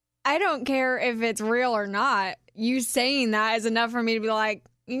 I don't care if it's real or not. You saying that is enough for me to be like,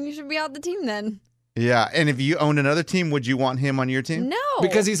 you should be out the team then. Yeah, and if you owned another team, would you want him on your team? No.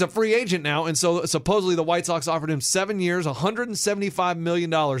 Because he's a free agent now, and so supposedly the White Sox offered him 7 years, $175 million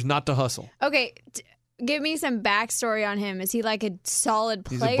not to hustle. Okay, give me some backstory on him. Is he like a solid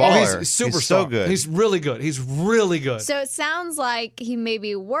He's player? a baller. He's superstar. He's so good. He's really good. He's really good. So it sounds like he may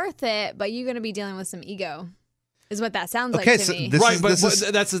be worth it, but you're going to be dealing with some ego, is what that sounds like to me. But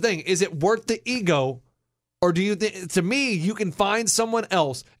that's the thing. Is it worth the ego? Or do you think, to me, you can find someone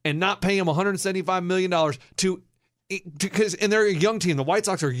else and not pay him $175 million because they're a young team. The White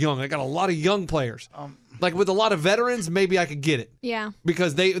Sox are young. They got a lot of young players. Like with a lot of veterans, maybe I could get it. Yeah.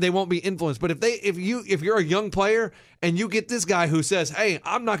 Because they won't be influenced. But if you're a young player and you get this guy who says, "Hey,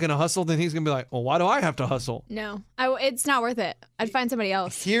 I'm not going to hustle," then he's going to be like, "Well, why do I have to hustle?" No, it's not worth it. I'd find somebody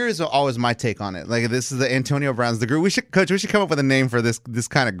else. Here's always my take on it. Like, this is the Antonio Browns, the group. We should come up with a name for this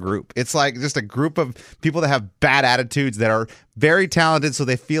kind of group. It's like just a group of people that have bad attitudes that are very talented, so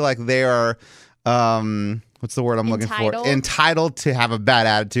they feel like they are what's the word I'm looking for? Entitled to have a bad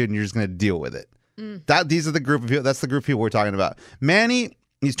attitude, and you're just going to deal with it. These are the group of people. That's the group of people we're talking about. Manny,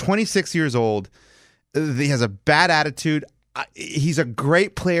 he's 26 years old. He has a bad attitude. He's a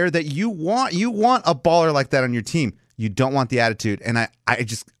great player that you want. You want a baller like that on your team. You don't want the attitude. And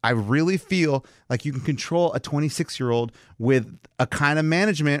I really feel like you can control a 26-year-old with a kind of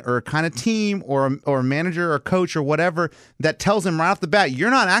management or a kind of team or a manager or coach or whatever that tells him right off the bat, you're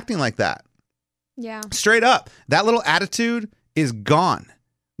not acting like that. Yeah. Straight up. That little attitude is gone.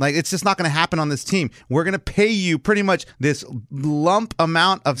 Like, it's just not going to happen on this team. We're going to pay you pretty much this lump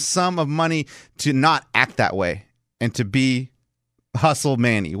amount of sum of money to not act that way and to be hustle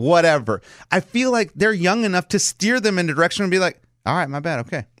Manny, whatever. I feel like they're young enough to steer them in the direction and be like, all right, my bad.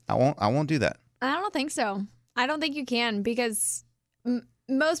 Okay. I won't do that. I don't think so. I don't think you can, because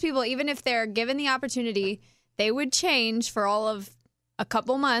most people, even if they're given the opportunity, they would change for all of a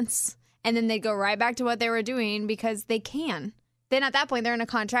couple months and then they'd go right back to what they were doing because they can. Then at that point, they're in a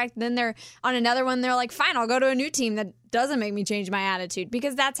contract. Then they're on another one. They're like, fine, I'll go to a new team that doesn't make me change my attitude,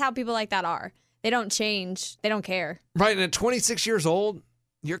 because that's how people like that are. They don't change. They don't care. Right. And at 26 years old,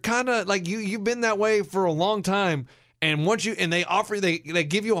 you're kind of like you've been that way for a long time. And once they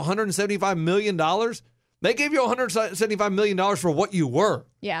give you $175 million. They gave you $175 million for what you were.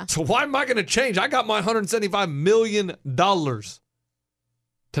 Yeah. So why am I going to change? I got my $175 million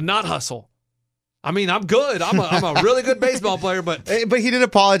to not hustle. I mean, I'm good. I'm a really good baseball player, but he did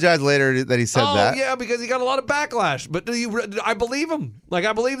apologize later that he said that. Oh, yeah, because he got a lot of backlash. But I believe him. Like,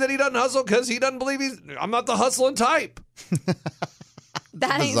 I believe that he doesn't hustle because he doesn't believe I'm not the hustling type.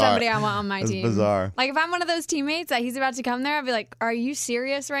 That ain't somebody I want on my team. Bizarre. Like, if I'm one of those teammates that he's about to come there, I'd be like, are you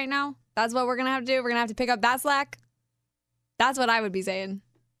serious right now? That's what we're going to have to do? We're going to have to pick up that slack? That's what I would be saying.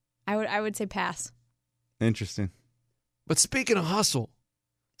 I would say pass. Interesting. But speaking of hustle,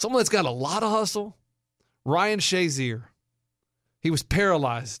 someone that's got a lot of hustle, Ryan Shazier. He was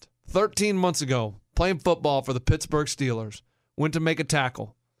paralyzed 13 months ago playing football for the Pittsburgh Steelers. Went to make a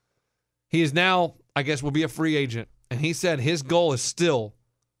tackle. He is now, I guess, will be a free agent. And he said his goal is still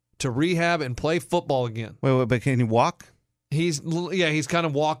to rehab and play football again. Wait, but can he walk? He's kind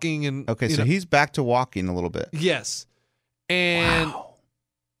of walking. And okay, so he's back to walking a little bit. Yes. And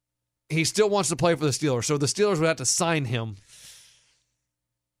he still wants to play for the Steelers. So the Steelers would have to sign him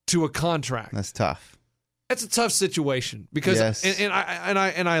to a contract. That's tough. That's a tough situation because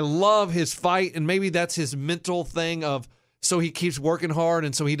I love his fight, and maybe that's his mental thing of so he keeps working hard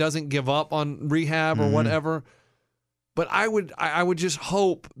and so he doesn't give up on rehab or whatever. But I would just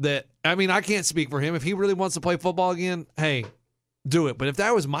hope that, I mean, I can't speak for him. If he really wants to play football again, hey, do it. But if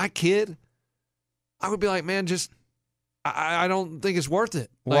that was my kid, I would be like, man, just I don't think it's worth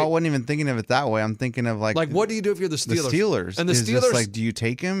it. Well, I wasn't even thinking of it that way. I'm thinking of like what do you do if you're the Steelers? The Steelers. And the is Steelers, just like, do you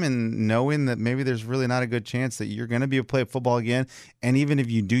take him and knowing that maybe there's really not a good chance that you're going to be able to play football again, and even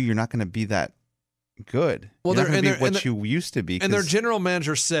if you do, you're not going to be that good. Well, you're not going to be what you used to be. And their general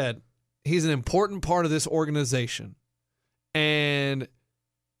manager said he's an important part of this organization, and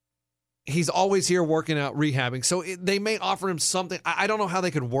he's always here working out, rehabbing. So they may offer him something. I don't know how they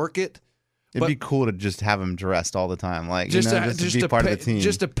could work it. It'd be cool to just have him dressed all the time, like just to be part of the team,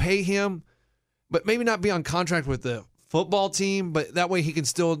 just to pay him, but maybe not be on contract with the football team. But that way he can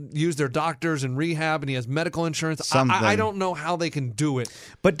still use their doctors and rehab, and he has medical insurance. I don't know how they can do it,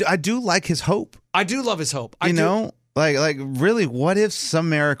 but I do like his hope. I do love his hope. Like really, what if some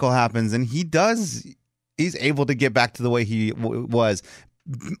miracle happens and he's able to get back to the way he was,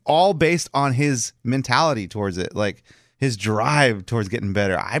 all based on his mentality towards it, like his drive towards getting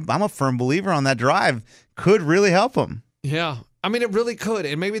better. I'm a firm believer on that drive could really help him. Yeah. I mean, it really could.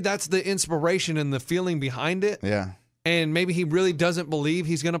 And maybe that's the inspiration and the feeling behind it. Yeah. And maybe he really doesn't believe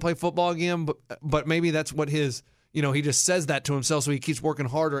he's going to play football again, but maybe that's what his, he just says that to himself, so he keeps working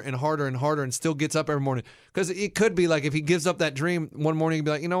harder and harder and harder and still gets up every morning. Because it could be like if he gives up that dream one morning, he'd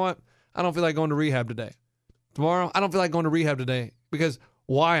be like, you know what? I don't feel like going to rehab today. Tomorrow, I don't feel like going to rehab today because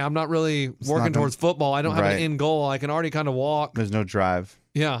why? I'm not really working towards football. I don't have an end goal. I can already kind of walk. There's no drive.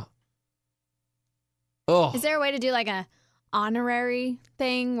 Yeah. Oh. Is there a way to do like a honorary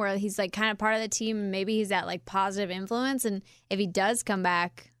thing where he's like kind of part of the team and maybe he's that like positive influence, and if he does come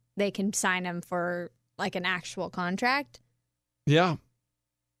back, they can sign him for like an actual contract? Yeah.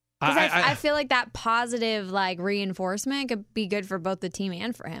 Because I feel like that positive like reinforcement could be good for both the team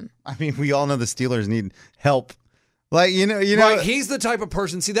and for him. I mean, we all know the Steelers need help. Like, you know, right, he's the type of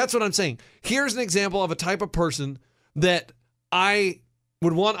person. See, that's what I'm saying. Here's an example of a type of person that I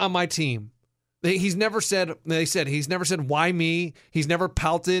would want on my team. He's never said, he's never said, why me? He's never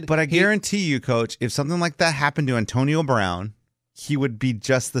pouted. But I guarantee you, Coach, if something like that happened to Antonio Brown, he would be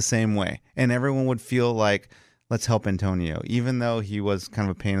just the same way. And everyone would feel like, let's help Antonio, even though he was kind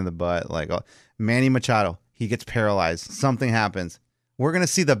of a pain in the butt. Like Manny Machado, he gets paralyzed. Something happens. We're going to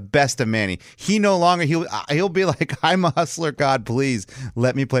see the best of Manny. He no longer, he'll be like, I'm a hustler, God, please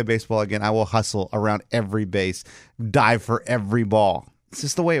let me play baseball again. I will hustle around every base, dive for every ball. It's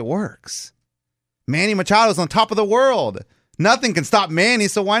just the way it works. Manny Machado's on top of the world. Nothing can stop Manny,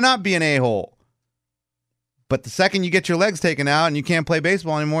 so why not be an a-hole? But the second you get your legs taken out and you can't play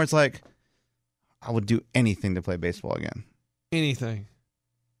baseball anymore, it's like, I would do anything to play baseball again. Anything.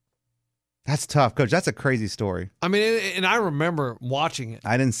 That's tough, Coach. That's a crazy story. I mean, and I remember watching it.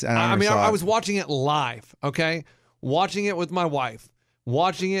 I was watching it live, okay? Watching it with my wife.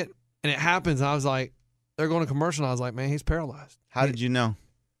 Watching it, and it happens, and I was like, they're going to commercial, and I was like, man, he's paralyzed. How did you know?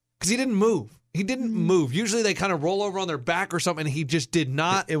 Because he didn't move. He didn't move. Usually they kind of roll over on their back or something, and he just did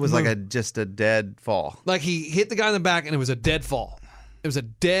not It was move. like just a dead fall. Like he hit the guy in the back, and it was a dead fall. It was a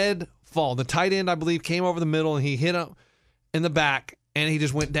dead fall. The tight end, I believe, came over the middle, and he hit him in the back, and he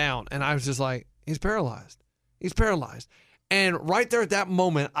just went down. And I was just like, he's paralyzed. He's paralyzed. And right there at that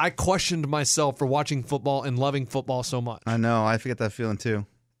moment, I questioned myself for watching football and loving football so much. I know. I forget that feeling too.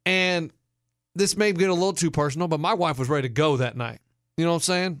 And this may get a little too personal, but my wife was ready to go that night. You know what I'm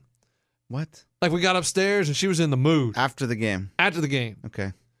saying? What? Like we got upstairs and she was in the mood. After the game.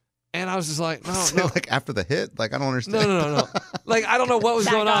 Okay. And I was just like, no. Like after the hit? Like, I don't understand. No. Like, I don't know what was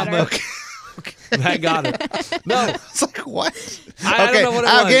going on. Got her. Okay. That got it. No. It's like, what? I don't know what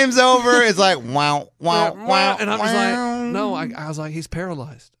it was. Game's over. It's like, wow. And I'm just like, no. I was like, he's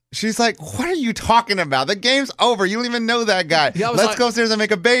paralyzed. She's like, what are you talking about? The game's over. You don't even know that guy. Yeah, Let's go upstairs and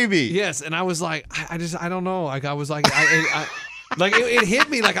make a baby. Yes. And I was like, I don't know. Like, I was like, like it hit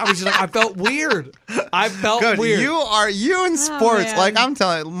me. Like I was just like, I felt weird. I felt Good. weird. You in sports. Man. Like I'm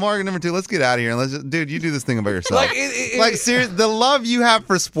telling you, Morgan number 2, let's get out of here. And let's just, dude, you do this thing about yourself. Like, seriously, the love you have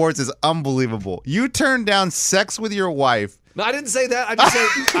for sports is unbelievable. You turned down sex with your wife. No, I didn't say that. I just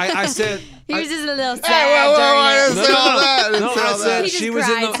said, I said. He was just a little sad I during didn't say all that. I didn't No, say I all said that. He just she was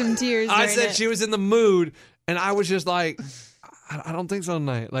in cried the. some tears I during said it. she was in the mood, and I was just like, I don't think so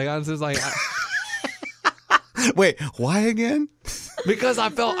tonight. Like I was just like, Wait, why again? because I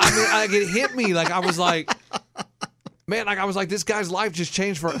felt. I mean, like it hit me. Like I was like, man, like I was like, this guy's life just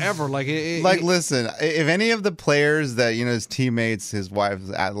changed forever. Like Listen, if any of the players that, his teammates, his wife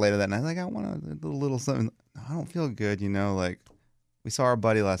was at later that night, like, I want a little something. I don't feel good, like, we saw our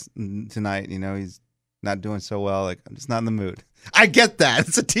buddy tonight, he's not doing so well. Like, I'm just not in the mood. I get that.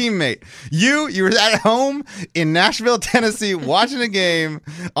 It's a teammate. You were at home in Nashville, Tennessee, watching a game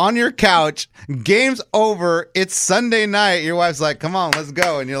on your couch. Game's over. It's Sunday night. Your wife's like, come on, let's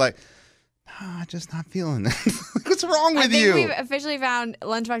go. And you're like, I'm just not feeling it. What's wrong with you? I think we've officially found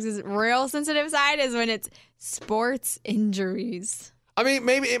Lunchbox's real sensitive side is when it's sports injuries. I mean,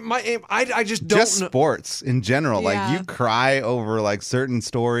 maybe it might. I just don't. Just know. Sports in general. Yeah. Like, you cry over like certain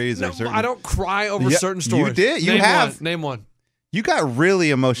stories or certain. I don't cry over Yeah, certain stories. you did. You Name have. one. Name one. You got really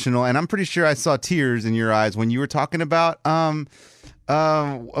emotional, and I'm pretty sure I saw tears in your eyes when you were talking about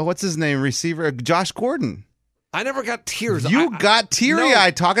what's his name, receiver Josh Gordon. I never got tears. You got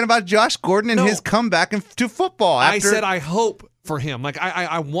teary-eyed talking about Josh Gordon and No. his comeback to football. I said I hope for him. Like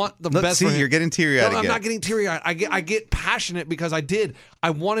I want the Let's best see, for him. you're getting teary-eyed No, I'm again. not getting teary-eyed. I get passionate because I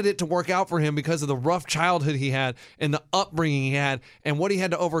wanted it to work out for him because of the rough childhood he had and the upbringing he had and what he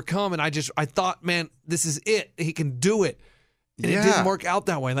had to overcome. And I thought, man, this is it. He can do it. And it didn't work out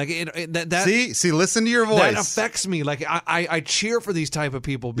that way. Like that. See, listen to your voice. That affects me. Like I cheer for these type of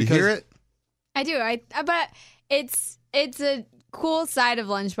people because you hear it? I do. But it's a cool side of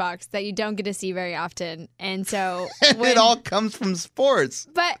Lunchbox that you don't get to see very often, and so It all comes from sports.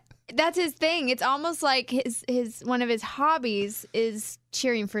 But that's his thing. It's almost like his one of his hobbies is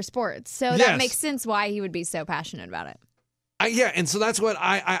cheering for sports. So Yes. that makes sense why he would be so passionate about it. Yeah, and so that's what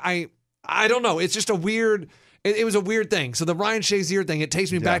I don't know. It's just a weird. it was a weird thing. So the Ryan Shazier thing, it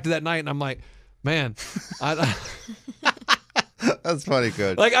takes me back to that night, and I'm like, man, That's funny,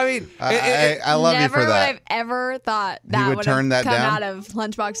 Coach. like, I mean, I love you Never for would that. I've ever thought that would would turn have that come down? out of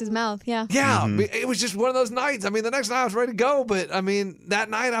Lunchbox's mouth. Yeah. yeah, it was just one of those nights. I mean, the next night I was ready to go, but I mean, that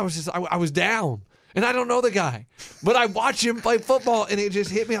night I was down, and I don't know the guy, but I watched him play football, and it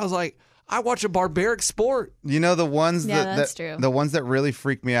just hit me. I was like, I watch a barbaric sport. You know, the ones that's true. the ones that really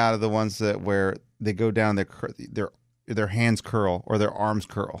freak me out are the ones that where they go down, their hands curl or their arms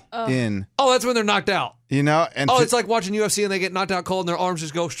curl in. Oh, that's when they're knocked out. You know, and It's like watching UFC and they get knocked out cold and their arms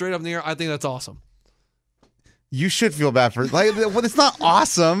just go straight up in the air. I think that's awesome. you should feel bad for well, it's not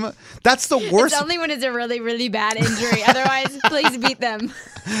awesome. That's the worst. It's only when it's a really, really bad injury. Otherwise, please beat them.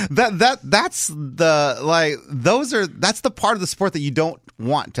 That's the part of the sport that you don't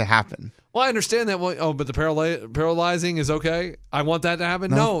want to happen. Well, I understand that. Well, but the paralyzing is okay. I want that to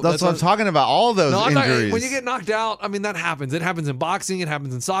happen. No, that's what I'm talking about. All those injuries. When you get knocked out, I mean, that happens. It happens in boxing. It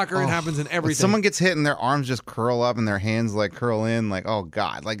happens in soccer. It happens in everything. When someone gets hit and their arms just curl up and their hands like curl in, like, oh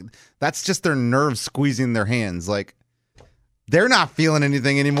God, like that's just their nerves squeezing their hands. Like they're not feeling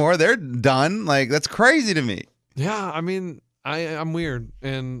anything anymore. They're done. Like that's crazy to me. Yeah, I mean, I'm weird,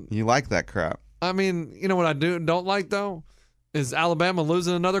 and you like that crap. I mean, you know what I don't like though is Alabama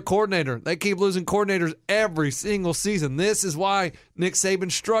losing another coordinator. They keep losing coordinators every single season. This is why Nick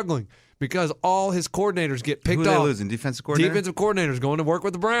Saban's struggling, because all his coordinators get picked off. Who are they losing? Defensive coordinator? Defensive coordinators going to work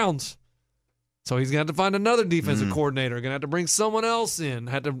with the Browns. So he's going to have to find another defensive coordinator. Going to have to bring someone else in.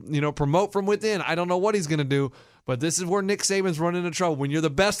 Have to, promote from within. I don't know what he's going to do, but this is where Nick Saban's running into trouble. When you're the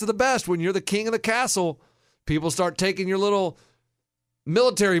best of the best, when you're the king of the castle, people start taking your little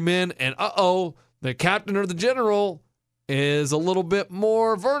military men, and the captain or the general is a little bit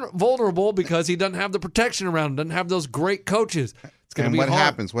more vulnerable because he doesn't have the protection around him, doesn't have those great coaches. It's going to be what hard.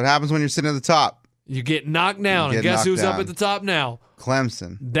 happens? What happens when you're sitting at the top? You get knocked down, and guess who's up at the top now?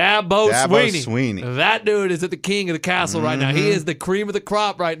 Clemson. Dabo Swinney. That dude is at the king of the castle right now. He is the cream of the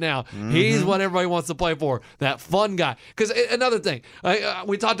crop right now. He's what everybody wants to play for. That fun guy. Because another thing,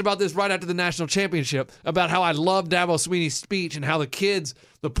 we talked about this right after the national championship about how I love Dabo Swinney's speech and how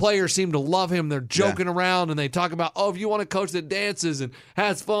the players seem to love him. They're joking around and they talk about, if you want a coach that dances and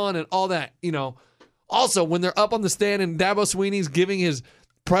has fun and all that, Also, when they're up on the stand and Dabo Swinney's giving his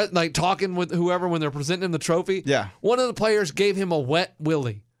talking with whoever when they're presenting him the trophy. Yeah. One of the players gave him a wet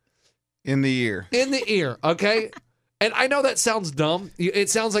willy. In the ear. Okay? And I know that sounds dumb.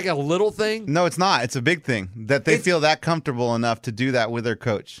 It sounds like a little thing. No, it's not. It's a big thing that they feel that comfortable enough to do that with their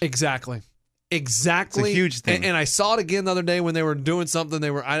coach. Exactly. It's a huge thing. And I saw it again the other day when they were doing something.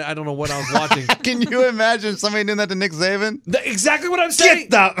 I don't know what I was watching. Can you imagine somebody doing that to Nick Saban? Exactly what I'm saying.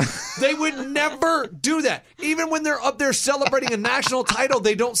 Get They would never do that. Even when they're up there celebrating a national title,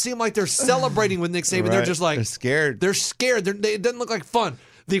 they don't seem like they're celebrating with Nick Saban. Right. They're just like... They're scared. They're scared. It doesn't look like fun.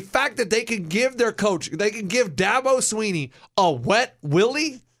 The fact that they can give their coach, they can give Dabo Swinney a wet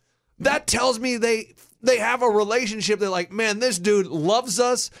willy, that tells me they have a relationship that, like, man, this dude loves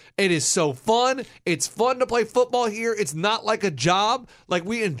us. It is so fun. It's fun to play football here. It's not like a job. Like,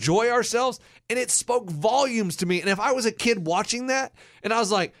 we enjoy ourselves. And it spoke volumes to me. And if I was a kid watching that and I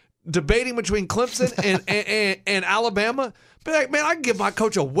was like debating between Clemson and Alabama, be like, man, I can give my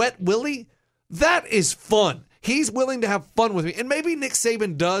coach a wet willy. That is fun. He's willing to have fun with me. And maybe Nick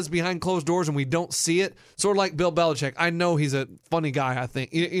Saban does behind closed doors and we don't see it. Sort of like Bill Belichick. I know he's a funny guy, I think.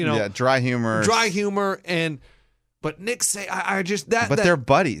 Yeah, dry humor. But Nick Saban, But they're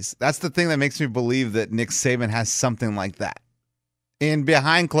buddies. That's the thing that makes me believe that Nick Saban has something like that. In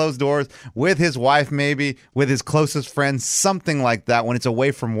behind closed doors, with his wife maybe, with his closest friends, something like that when it's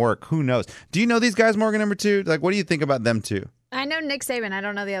away from work. Who knows? Do you know these guys, Morgan, number two? Like, what do you think about them two? I know Nick Saban. I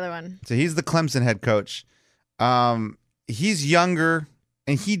don't know the other one. So he's the Clemson head coach. He's younger,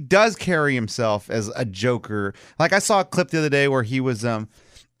 and he does carry himself as a joker. Like I saw a clip the other day where he was there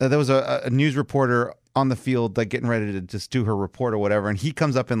was a news reporter on the field like getting ready to just do her report or whatever, and he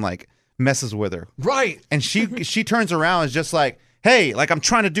comes up and like messes with her. Right. And she turns around and is just like, hey, like I'm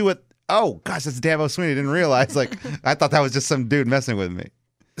trying to do it. Oh gosh, that's Dabo Swinney. I didn't realize. Like I thought that was just some dude messing with me.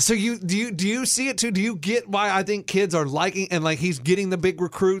 So do you see it too? Do you get why I think kids are liking and like he's getting the big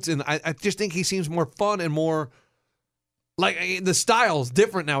recruits? And I just think he seems more fun and more like the style's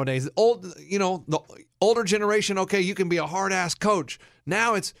different nowadays. The older generation, okay, you can be a hard ass coach.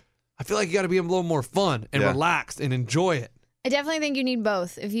 Now I feel like you got to be a little more fun and relaxed and enjoy it. I definitely think you need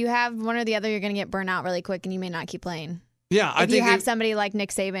both. If you have one or the other, you're going to get burnt out really quick and you may not keep playing. Yeah, if you have somebody like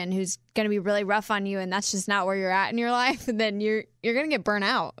Nick Saban who's going to be really rough on you and that's just not where you're at in your life, then you're going to get burnt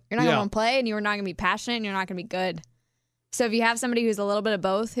out. You're not going to play and you're not going to be passionate and you're not going to be good. So if you have somebody who's a little bit of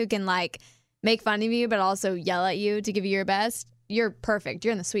both, who can like make fun of you, but also yell at you to give you your best, you're perfect.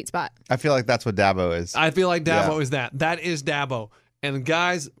 You're in the sweet spot. I feel like that's what Dabo is. I feel like Dabo is that. That is Dabo. And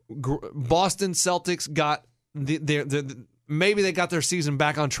guys, Boston Celtics got maybe they got their season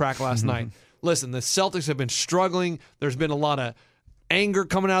back on track last night. Listen, the Celtics have been struggling. There's been a lot of anger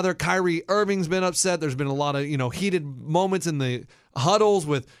coming out of there. Kyrie Irving's been upset. There's been a lot of heated moments in the huddles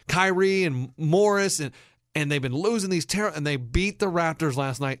with Kyrie and Morris, and they've been losing these and they beat the Raptors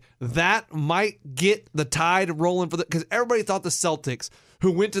last night. That might get the tide rolling because everybody thought the Celtics,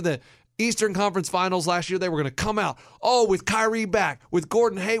 who went to the Eastern Conference Finals last year, they were going to come out, with Kyrie back, with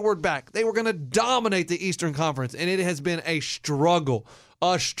Gordon Hayward back. They were going to dominate the Eastern Conference, and it has been a struggle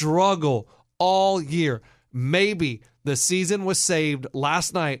all year. Maybe the season was saved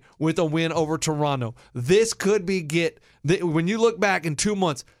last night with a win over Toronto. This could be when you look back in 2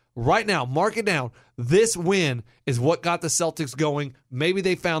 months, right now, mark it down. This win is what got the Celtics going. Maybe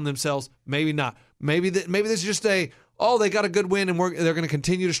they found themselves, maybe not. Maybe this is just they got a good win and they're going to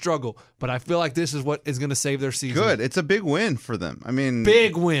continue to struggle. But I feel like this is what is going to save their season. Good. It's a big win for them. I mean,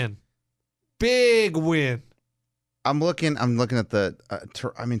 big win. Big win. I'm looking at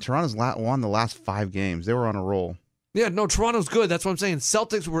Toronto's won the last 5 games. They were on a roll. Yeah, no, Toronto's good. That's what I'm saying.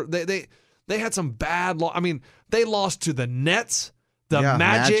 Celtics were they had some bad they lost to the Nets, the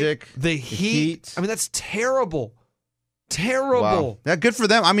Magic, the Heat. I mean, that's terrible. Terrible. Wow. Yeah, good for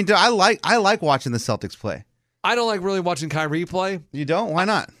them. I mean, dude, I like watching the Celtics play. I don't like really watching Kyrie play. You don't? Why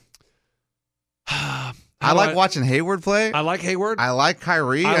not? I like watching Hayward play. I like Hayward. I like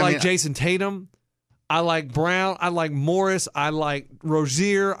Kyrie. I like Jason Tatum. I like Brown. I like Morris. I like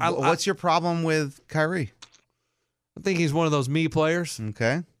Rozier. What's your problem with Kyrie? I think he's one of those me players.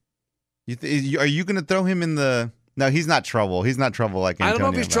 Okay. Are you going to throw him in the... No, he's not trouble. He's not trouble like Antonio. I don't know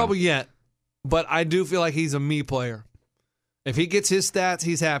if he's trouble yet, but I do feel like he's a me player. If he gets his stats,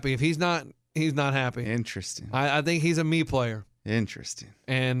 he's happy. If he's not, he's not happy. Interesting. I think he's a me player. Interesting.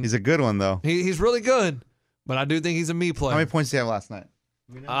 And he's a good one, though. He's really good, but I do think he's a me player. How many points did he have last night?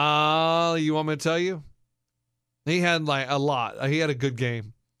 You want me to tell you? He had a lot. He had a good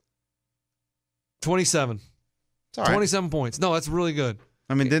game. 27. It's all right. 27 points. No, that's really good.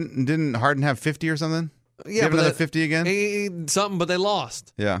 I mean, didn't Harden have 50 or something? Yeah, but another 50 again? Something, but they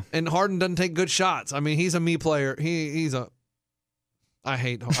lost. Yeah. And Harden doesn't take good shots. I mean, he's a me player. I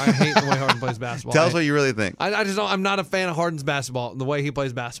hate the way Harden plays basketball. Tell us what you really think. I just don't. I'm not a fan of Harden's basketball, the way he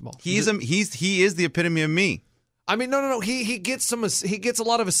plays basketball. He is the epitome of me. I mean, no. He gets a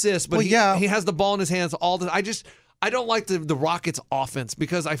lot of assists, but he has the ball in his hands all the. I don't like the Rockets offense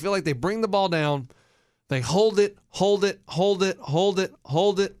because I feel like they bring the ball down, they hold it, and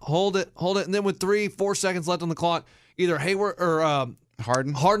then with 3-4 seconds left on the clock, either Hayward or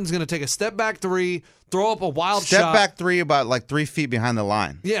Harden's going to take a step back 3, throw up a wild shot. Step back 3 about 3 feet behind the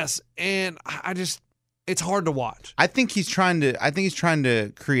line. Yes, and it's hard to watch. I think he's trying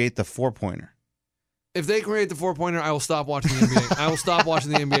to create the 4-pointer. If they create the 4-pointer, I will stop watching the NBA. I will stop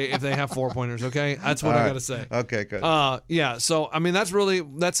watching the NBA if they have 4-pointers, okay? That's what I got to say. Okay, good. Yeah, so, I mean,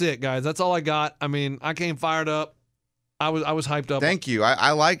 that's it, guys. That's all I got. I mean, I came fired up. I was hyped up. Thank you.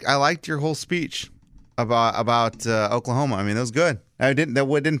 I liked your whole speech about Oklahoma. I mean, it was good. It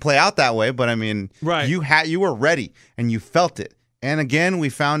didn't play out that way, but I mean, right. You were ready and you felt it. And again, we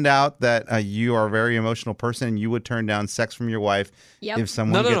found out that you are a very emotional person and you would turn down sex from your wife if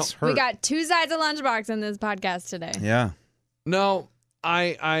someone gets hurt. We got 2 sides of lunchbox in this podcast today. Yeah. No,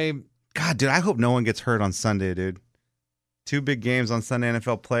 God, dude, I hope no one gets hurt on Sunday, dude. 2 big games on Sunday,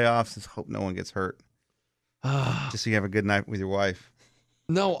 NFL playoffs. Just hope no one gets hurt. Just so you have a good night with your wife.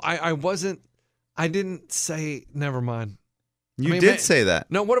 No, I wasn't. I didn't say, never mind. You did say that.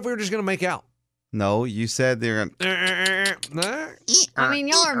 No, what if we were just going to make out? No, you said they're going to... I mean,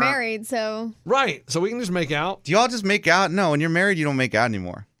 y'all are married, so... Right, so we can just make out. Do y'all just make out? No, when you're married, you don't make out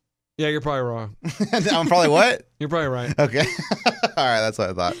anymore. Yeah, you're probably wrong. I'm probably what? You're probably right. Okay. All right, that's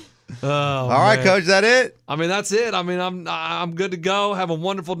what I thought. All right, Coach, is that it? I mean, that's it. I mean, I'm good to go. Have a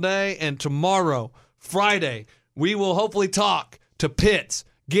wonderful day. And tomorrow, Friday, we will hopefully talk to Pitts,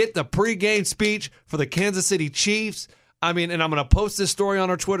 get the pregame speech for the Kansas City Chiefs. I mean, and I'm going to post this story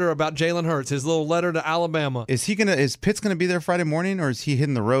on our Twitter about Jalen Hurts, his little letter to Alabama. Is Pitts going to be there Friday morning, or is he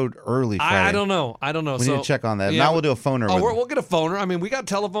hitting the road early Friday? I don't know. We need to check on that. Yeah, now we'll do a phoner. We'll get a phoner. I mean, we got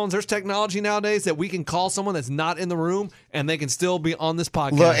telephones. There's technology nowadays that we can call someone that's not in the room, and they can still be on this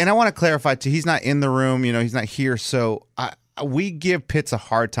podcast. Look, and I want to clarify, too, he's not in the room. He's not here. So we give Pitts a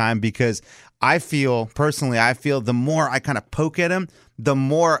hard time because I feel the more I kind of poke at him, the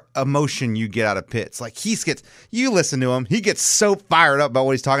more emotion you get out of Pitts. Like you listen to him, he gets so fired up about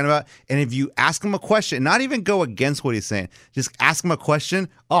what he's talking about. And if you ask him a question, not even go against what he's saying, just ask him a question.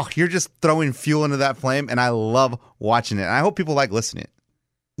 Oh, you're just throwing fuel into that flame. And I love watching it. And I hope people like listening.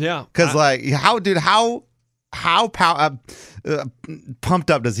 Yeah. Because how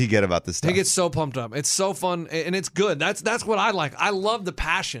pumped up does he get about this stuff? He gets so pumped up. It's so fun, and it's good. That's what I like. I love the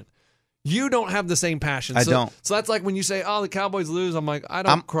passion. You don't have the same passion. I don't. So that's like when you say, "Oh, the Cowboys lose." I'm like, I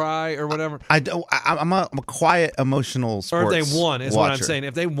don't cry or whatever. I don't. I'm a quiet, emotional sports. Or if they won, is watcher. what I'm saying.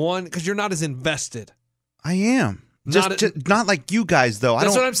 If they won, because you're not as invested. I am. Just not like you guys, though.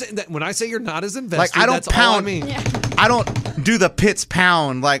 That's what I'm saying. When I say you're not as invested, like I don't that's pound. all I mean. Yeah. I don't do the Pitts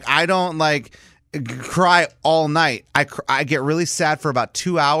pound. Like I don't like cry all night. I get really sad for about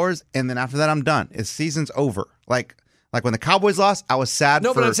 2 hours, and then after that, I'm done. It's season's over. Like when the Cowboys lost, I was sad.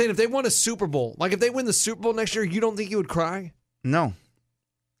 No, but I'm saying if they won a Super Bowl, like if they win the Super Bowl next year, you don't think you would cry? No.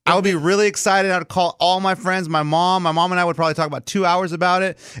 I would be really excited. I would call all my friends, my mom. My mom and I would probably talk about 2 hours about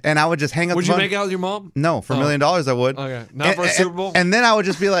it, and I would just hang up. Would the you phone. make out with your mom? No, for $1 million I would. Okay, not for a Super Bowl. And then I would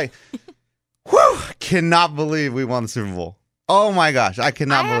just be like, "Whew! Cannot believe we won the Super Bowl. Oh my gosh, I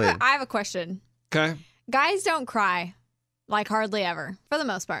cannot believe." I have a question. Okay. Guys don't cry, like hardly ever, for the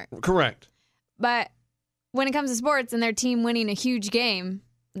most part. Correct. But when it comes to sports and their team winning a huge game,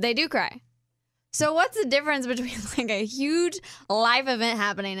 they do cry. So what's the difference between like a huge life event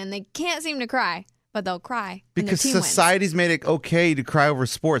happening and they can't seem to cry, but they'll cry when their Because team wins? society's made it okay to cry over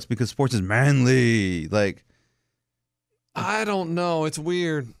sports because sports is manly. Like, I don't know. It's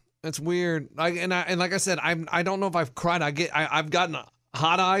weird. It's weird. And like I said, I don't know if I've cried. I've gotten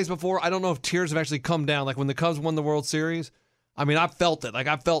hot eyes before. I don't know if tears have actually come down. Like when the Cubs won the World Series. I mean, I felt it. Like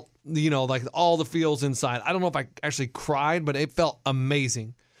I felt, like all the feels inside. I don't know if I actually cried, but it felt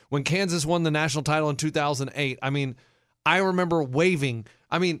amazing. When Kansas won the national title in 2008, I mean, I remember waving.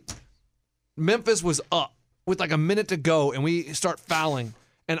 I mean, Memphis was up with like a minute to go, and we start fouling.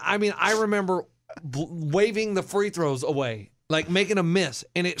 And I mean, I remember waving the free throws away, like making a miss,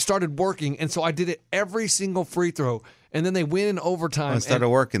 and it started working. And so I did it every single free throw. And then they win in overtime. it started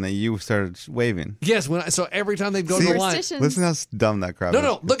working, then you started waving. Yes, so every time they'd go to the line. Listen how dumb that crowd is.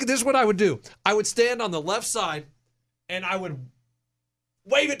 No, look at this. What I would do. I would stand on the left side, and I would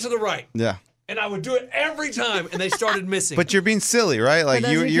wave it to the right. Yeah. And I would do it every time, and they started missing. But you're being silly, right? Like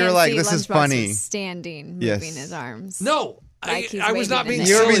you're like, this is funny. Standing, moving Yes. his arms. No, I was not being You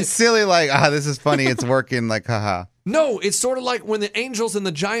silly. were being silly, like, this is funny. It's working. Like, haha. No, it's sort of like when the Angels and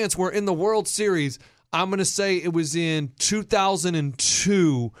the Giants were in the World Series. I'm going to say it was in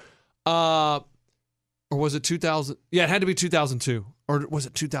 2002. Or was it 2000? Yeah, it had to be 2002. Or was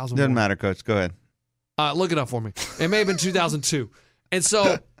it 2001? Doesn't matter, Coach. Go ahead. Look it up for me. It may have been 2002. And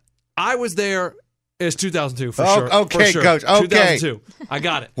so I was there. It's 2002 for sure. Okay, for sure. Coach. Okay. 2002. I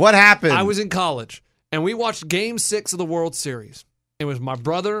got it. What happened? I was in college, and we watched Game 6 of the World Series. It was my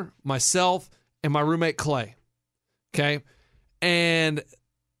brother, myself, and my roommate Clay. Okay? And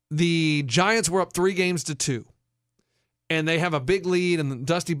the Giants were up 3-2. And they have a big lead, and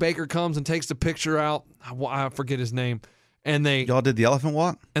Dusty Baker comes and takes the picture out. I forget his name. And y'all did the elephant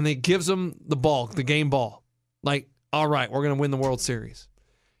walk? And they gives them the ball, the game ball. Like, all right, we're going to win the World Series.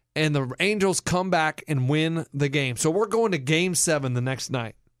 And the Angels come back and win the game. So we're going to Game 7 the next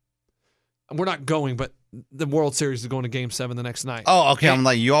night. We're not going, but the World Series is going to Game 7 the next night. Oh, okay. I'm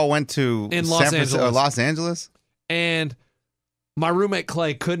like, you all went to in San Francisco, Los Angeles? And my roommate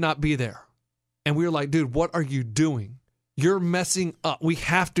Clay could not be there. And we were like, dude, what are you doing? You're messing up. We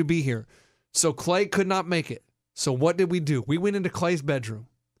have to be here. So Clay could not make it. So what did we do? We went into Clay's bedroom.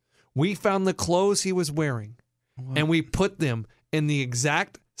 We found the clothes he was wearing. What? And we put them in the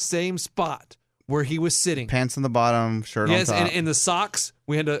exact same spot where he was sitting. Pants on the bottom, shirt on top. Yes, and the socks.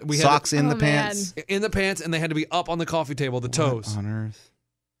 We had socks in the pants. In the pants, and they had to be up on the coffee table, the toes. What on earth?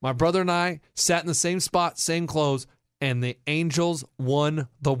 My brother and I sat in the same spot, same clothes, and the Angels won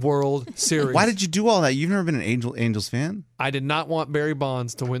the World Series. Why did you do all that? You've never been an Angels fan? I did not want Barry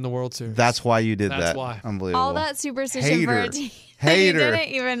Bonds to win the World Series. That's why you did that. That's why. Unbelievable. All that superstition for a team Hater. you didn't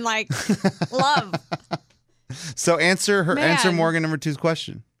even love. So answer Morgan number 2's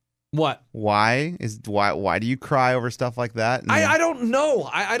question. What? Why do you cry over stuff like that? I don't know.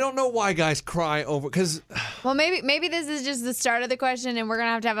 I don't know why guys cry over, because. Well, maybe this is just the start of the question, and we're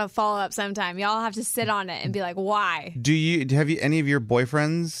gonna have a follow up sometime. Y'all have to sit on it and be like, why? Have you any of your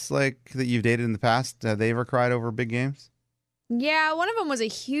boyfriends like that you've dated in the past? Have they ever cried over big games? Yeah, one of them was a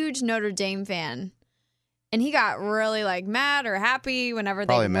huge Notre Dame fan, and he got really mad or happy whenever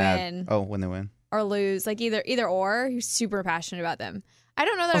Probably they mad. win. Oh, when they win or lose, either or. He's super passionate about them. I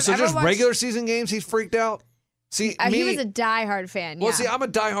don't know that. I've So ever just watched... regular season games, he's freaked out. See, he was a diehard fan. Well, yeah. see, I'm a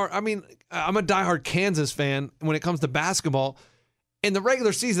diehard Kansas fan when it comes to basketball. In the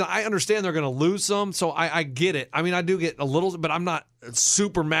regular season, I understand they're going to lose some, so I get it. I mean, I do get a little, but I'm not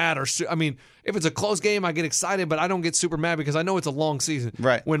super mad. I mean, if it's a close game, I get excited, but I don't get super mad because I know it's a long season.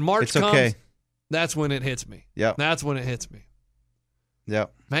 Right. When March It's comes, okay. that's when it hits me. Yep. That's when it hits me.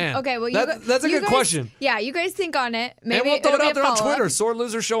 Yep. Man. Okay, well, that's a good question. Yeah, you guys think on it. Maybe And we'll throw it it'll out be a there on follow-up. Twitter. Sword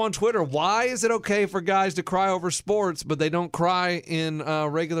Loser Show on Twitter. Why is it okay for guys to cry over sports, but they don't cry in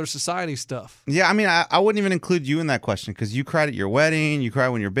regular society stuff? Yeah, I mean, I wouldn't even include you in that question because you cried at your wedding, you cried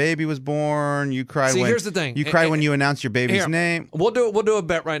when your baby was born, you cried when here's the thing. You cried when you announced your baby's Here, name. We'll do a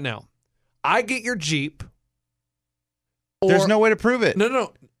bet right now. I get your Jeep. There's no way to prove it.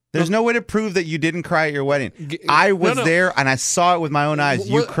 No. There's no way to prove that you didn't cry at your wedding. I was there and I saw it with my own eyes.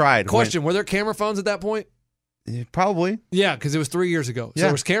 You cried. Question: were there camera phones at that point? Probably. Yeah, because it was 3 years ago. So Yeah.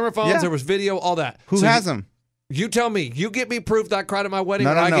 there was camera phones, Yeah. there was video, all that. Who So has them? You tell me. You get me proof that I cried at my wedding,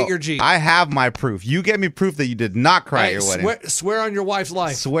 No, or I no. get your Jeep. I have my proof. You get me proof that you did not cry at your wedding. Swear on your wife's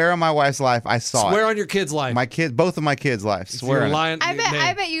life. Swear on my wife's life. I saw it. Swear on your kid's life. My kids, both of my kids' lives. If Swear you're on it. lying.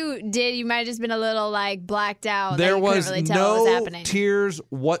 I bet you did. You might have just been a little like blacked out. There that you couldn't was really tell what was no happening. tears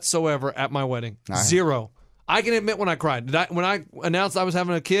whatsoever at my wedding. Zero. I can admit when I cried. When I announced I was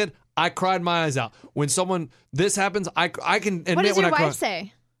having a kid, I cried my eyes out. When this happens, I can admit What does when your I cry. wife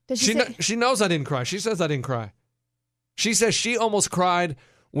say? Does she say? She knows I didn't cry. She says I didn't cry. She says she almost cried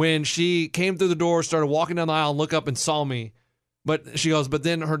when she came through the door, started walking down the aisle, and looked up and saw me. But she goes, but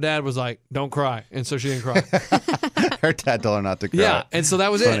then her dad was like, "Don't cry," and so she didn't cry. Her dad told her not to cry. Yeah, and so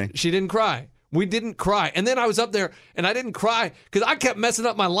that was Funny. it. She didn't cry. We didn't cry. And then I was up there, and I didn't cry because I kept messing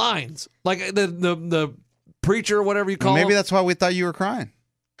up my lines, like the preacher, or whatever you call Maybe him. that's why we thought you were crying.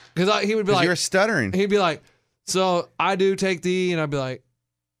 Because he would be like, you were stuttering. he'd be like, "So I do take thee," and I'd be like,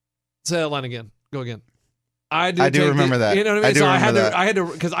 "Say that line again. Go again." I do take remember thee. that. You know what I mean? I do so remember that. I had to,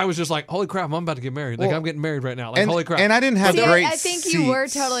 because I was just like, "Holy crap, I'm about to get married. Like Well, I'm getting married right now. Like and, holy crap." And I didn't have See, great I think you were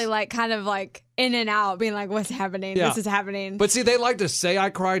seats. totally like kind of like in and out, being like, "What's happening? Yeah. This is happening." But see, they like to say I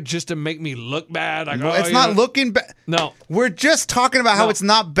cried just to make me look bad. Like, Well, oh, it's you not know. looking bad. No. We're just talking about how No. it's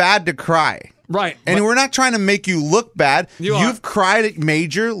not bad to cry. Right. And but- we're not trying to make you look bad. You are. You've cried at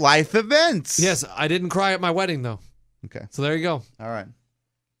major life events. Yes, I didn't cry at my wedding though. Okay. So there you go. All right.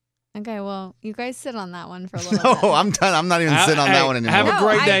 Okay, well, you guys sit on that one for a little No, bit. I'm done. I'm not even sitting on Hey, that one anymore. Have a No,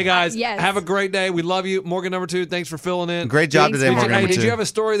 great day, guys. yes. Have a great day. We love you. Morgan number 2, thanks for filling in. Great job today, Thanks, Morgan. guys. Hey, number did two. you have a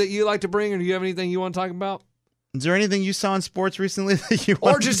story that you like to bring, or do you have anything you want to talk about? Is there anything you saw in sports recently that you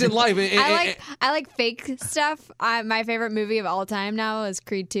Or want just to in life? I like fake stuff. My favorite movie of all time now is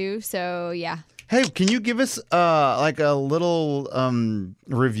Creed 2. So yeah. Hey, can you give us like a little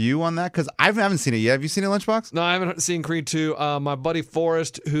review on that? Because I haven't seen it yet. Have you seen it, Lunchbox? No, I haven't seen Creed 2. My buddy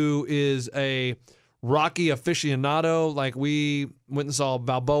Forrest, who is a Rocky aficionado, like we went and saw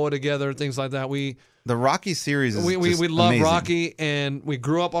Balboa together, things like that. The Rocky series is we just love amazing. Rocky, and we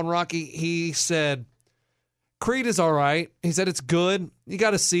grew up on Rocky. He said Creed is all right. He said it's good. You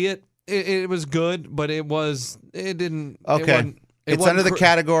got to see it. It was good, but it didn't. Okay. It's under the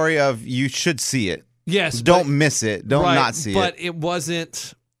category of you should see it. Yes. Don't miss it. Don't right, not see but it. it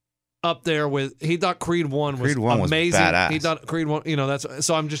wasn't up there with. He thought Creed 1 was Creed 1 was amazing. badass. He thought Creed 1. That's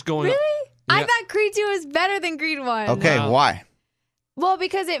so. I'm just going. Really? I Yeah. thought Creed 2 was better than Creed 1. Okay, Wow. why? Well,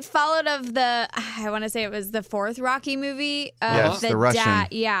 because it followed of I want to say it was the 4th Rocky movie of Yes, the Russian.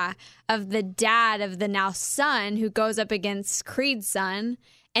 dad, of the dad of the now son who goes up against Creed's son.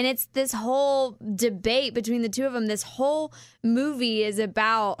 And it's this whole debate between the two of them. This whole movie is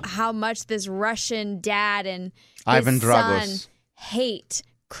about how much this Russian dad and his Ivan Dragos. son hate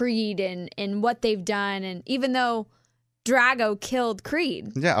Creed and what they've done. And even though Drago killed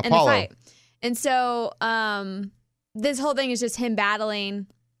Creed Yeah, in the Apollo. fight. And so this whole thing is just him battling.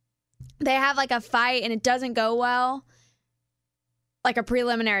 They have like a fight and it doesn't go well. Like a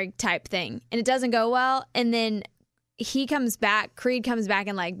preliminary type thing. And it doesn't go well. And then he comes back, Creed comes back,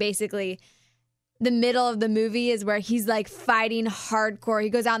 and like basically the middle of the movie is where he's like fighting hardcore. He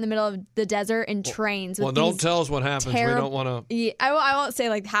goes out in the middle of the desert and trains with Well, don't these tell us what happens. We don't want to. Yeah, I won't say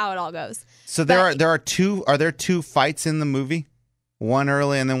like how it all goes. So But- there are two fights in the movie? One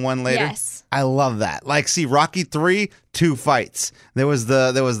early and then one later? Yes. I love that. Like, see, Rocky 3, 2 fights. There was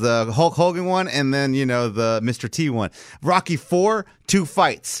the Hulk Hogan one and then, the Mr. T one. Rocky 4, 2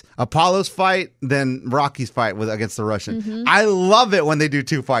 fights. Apollo's fight, then Rocky's fight against the Russian. Mm-hmm. I love it when they do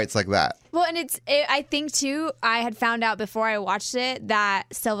 2 fights like that. Well, and I think too, I had found out before I watched it that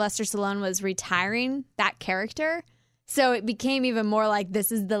Sylvester Stallone was retiring that character. So it became even more like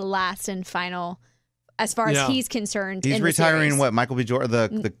this is the last and final as far as he's concerned. He's in retiring. the series. What? Michael B.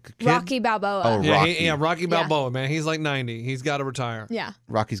 Jordan, the kid? Rocky Balboa. Oh, Yeah, Rocky. Rocky Balboa, man. He's like 90. He's got to retire. Yeah.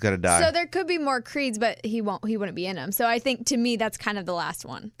 Rocky's got to die. So there could be more Creeds, but he wouldn't be in them. So I think to me that's kind of the last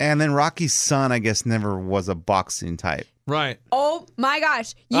one. And then Rocky's son, I guess, never was a boxing type. Right. Oh my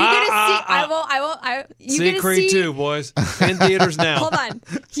gosh! You get to see. You see get to Creed see 2, boys. In theaters now. Hold on.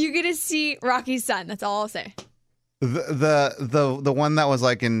 You get to see Rocky's son. That's all I'll say. The one that was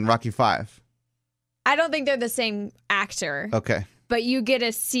like in Rocky 5. I don't think they're the same actor. Okay. But you get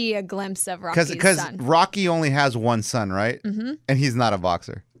to see a glimpse of Rocky's Because son. Rocky only has one son, right? Mm-hmm. And he's not a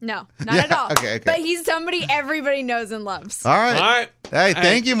boxer. No, not at all. Okay. But he's somebody everybody knows and loves. All right. Hey,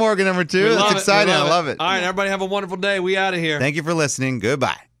 thank you, Morgan number 2. That's exciting. I love it. All right, everybody have a wonderful day. We out of here. Thank you for listening.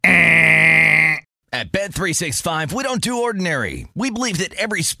 Goodbye. At Bet365, we don't do ordinary. We believe that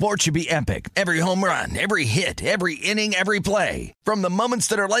every sport should be epic. Every home run, every hit, every inning, every play. From the moments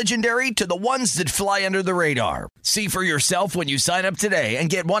that are legendary to the ones that fly under the radar. See for yourself when you sign up today and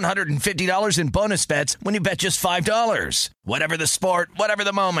get $150 in bonus bets when you bet just $5. Whatever the sport, whatever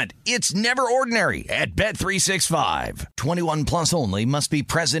the moment, it's never ordinary at Bet365. 21 plus only. Must be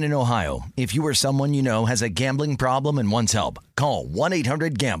present in Ohio. If you or someone you know has a gambling problem and wants help, call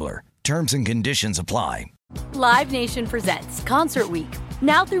 1-800-GAMBLER. Terms and conditions apply. Live Nation presents Concert Week.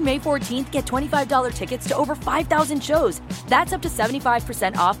 Now through May 14th, get $25 tickets to over 5,000 shows. That's up to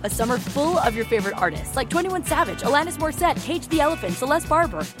 75% off a summer full of your favorite artists like 21 Savage, Alanis Morissette, Cage the Elephant, Celeste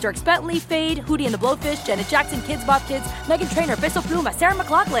Barber, Dierks Bentley, Fade, Hootie and the Blowfish, Janet Jackson, Kids Bop Kids, Meghan Trainor, Bissell Pluma, Sarah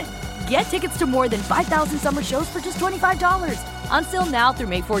McLachlan. Get tickets to more than 5,000 summer shows for just $25. On sale now through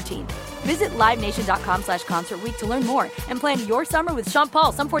May 14th. Visit LiveNation.com/Concert Week to learn more and plan your summer with Sean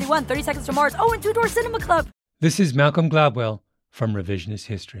Paul, Sum 41, 30 Seconds to Mars, and Two Door Cinema Club. This is Malcolm Gladwell from Revisionist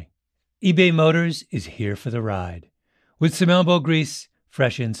History. eBay Motors is here for the ride. With some elbow grease,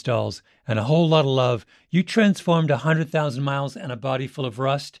 fresh installs, and a whole lot of love, you transformed 100,000 miles and a body full of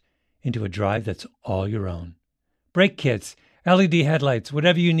rust into a drive that's all your own. Brake kits, LED headlights,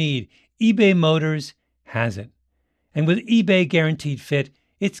 whatever you need, eBay Motors has it. And with eBay Guaranteed Fit,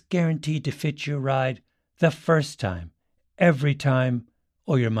 it's guaranteed to fit your ride the first time, every time,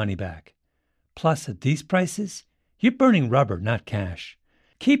 or your money back. Plus, at these prices, you're burning rubber, not cash.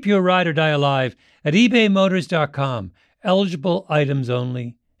 Keep your ride or die alive at ebaymotors.com. Eligible items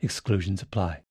only. Exclusions apply.